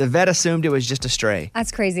 The vet assumed it was just a stray.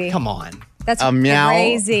 That's crazy. Come on. That's A meow?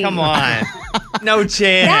 crazy. Come on. No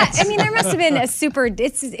chance. That, I mean, there must have been a super,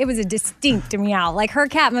 it was a distinct meow. Like her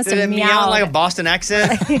cat must Did have it meow meowed. like a Boston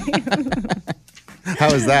accent?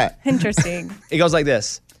 How was that? Interesting. It goes like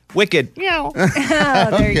this. Wicked. Meow.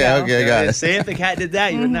 Oh, there you go. Okay, got it. See, if the cat did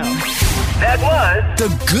that, you would know. That was the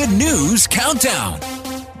Good News Countdown.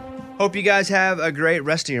 Hope you guys have a great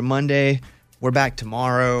rest of your Monday. We're back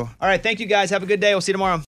tomorrow. All right, thank you guys. Have a good day. We'll see you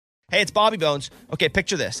tomorrow. Hey, it's Bobby Bones. Okay,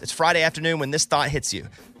 picture this. It's Friday afternoon when this thought hits you.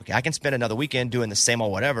 Okay, I can spend another weekend doing the same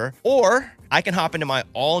old whatever, or I can hop into my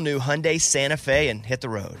all-new Hyundai Santa Fe and hit the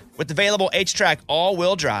road. With available H-Track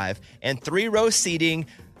all-wheel drive and 3-row seating,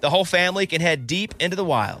 the whole family can head deep into the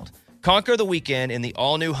wild. Conquer the weekend in the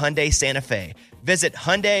all-new Hyundai Santa Fe. Visit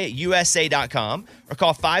HyundaiUSA.com or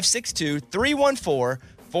call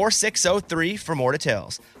 562-314-4603 for more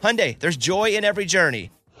details. Hyundai, there's joy in every journey.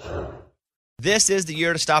 This is the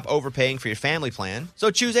year to stop overpaying for your family plan.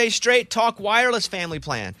 So choose a Straight Talk Wireless family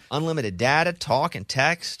plan. Unlimited data, talk, and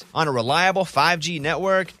text on a reliable 5G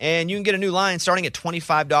network. And you can get a new line starting at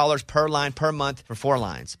 $25 per line per month for 4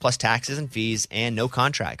 lines, plus taxes and fees and no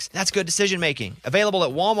contracts. That's good decision making. Available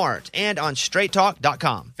at Walmart and on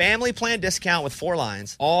straighttalk.com. Family plan discount with 4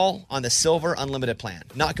 lines, all on the Silver Unlimited plan.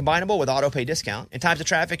 Not combinable with auto pay discount. In times of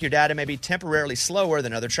traffic, your data may be temporarily slower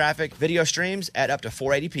than other traffic. Video streams at up to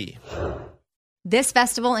 480p. This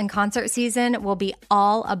festival and concert season will be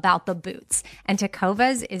all about the boots, and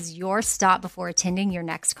Tecovas is your stop before attending your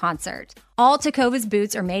next concert. All Tecovas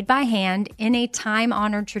boots are made by hand in a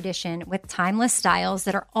time-honored tradition with timeless styles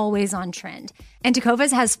that are always on trend. And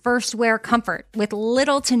Tecovas has first wear comfort with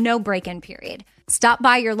little to no break-in period. Stop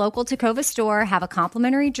by your local Tecovas store, have a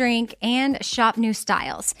complimentary drink, and shop new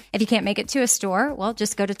styles. If you can't make it to a store, well,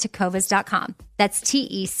 just go to tecovas.com. That's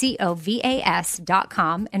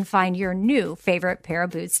Tecovas.com and find your new favorite pair of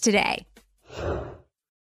boots today.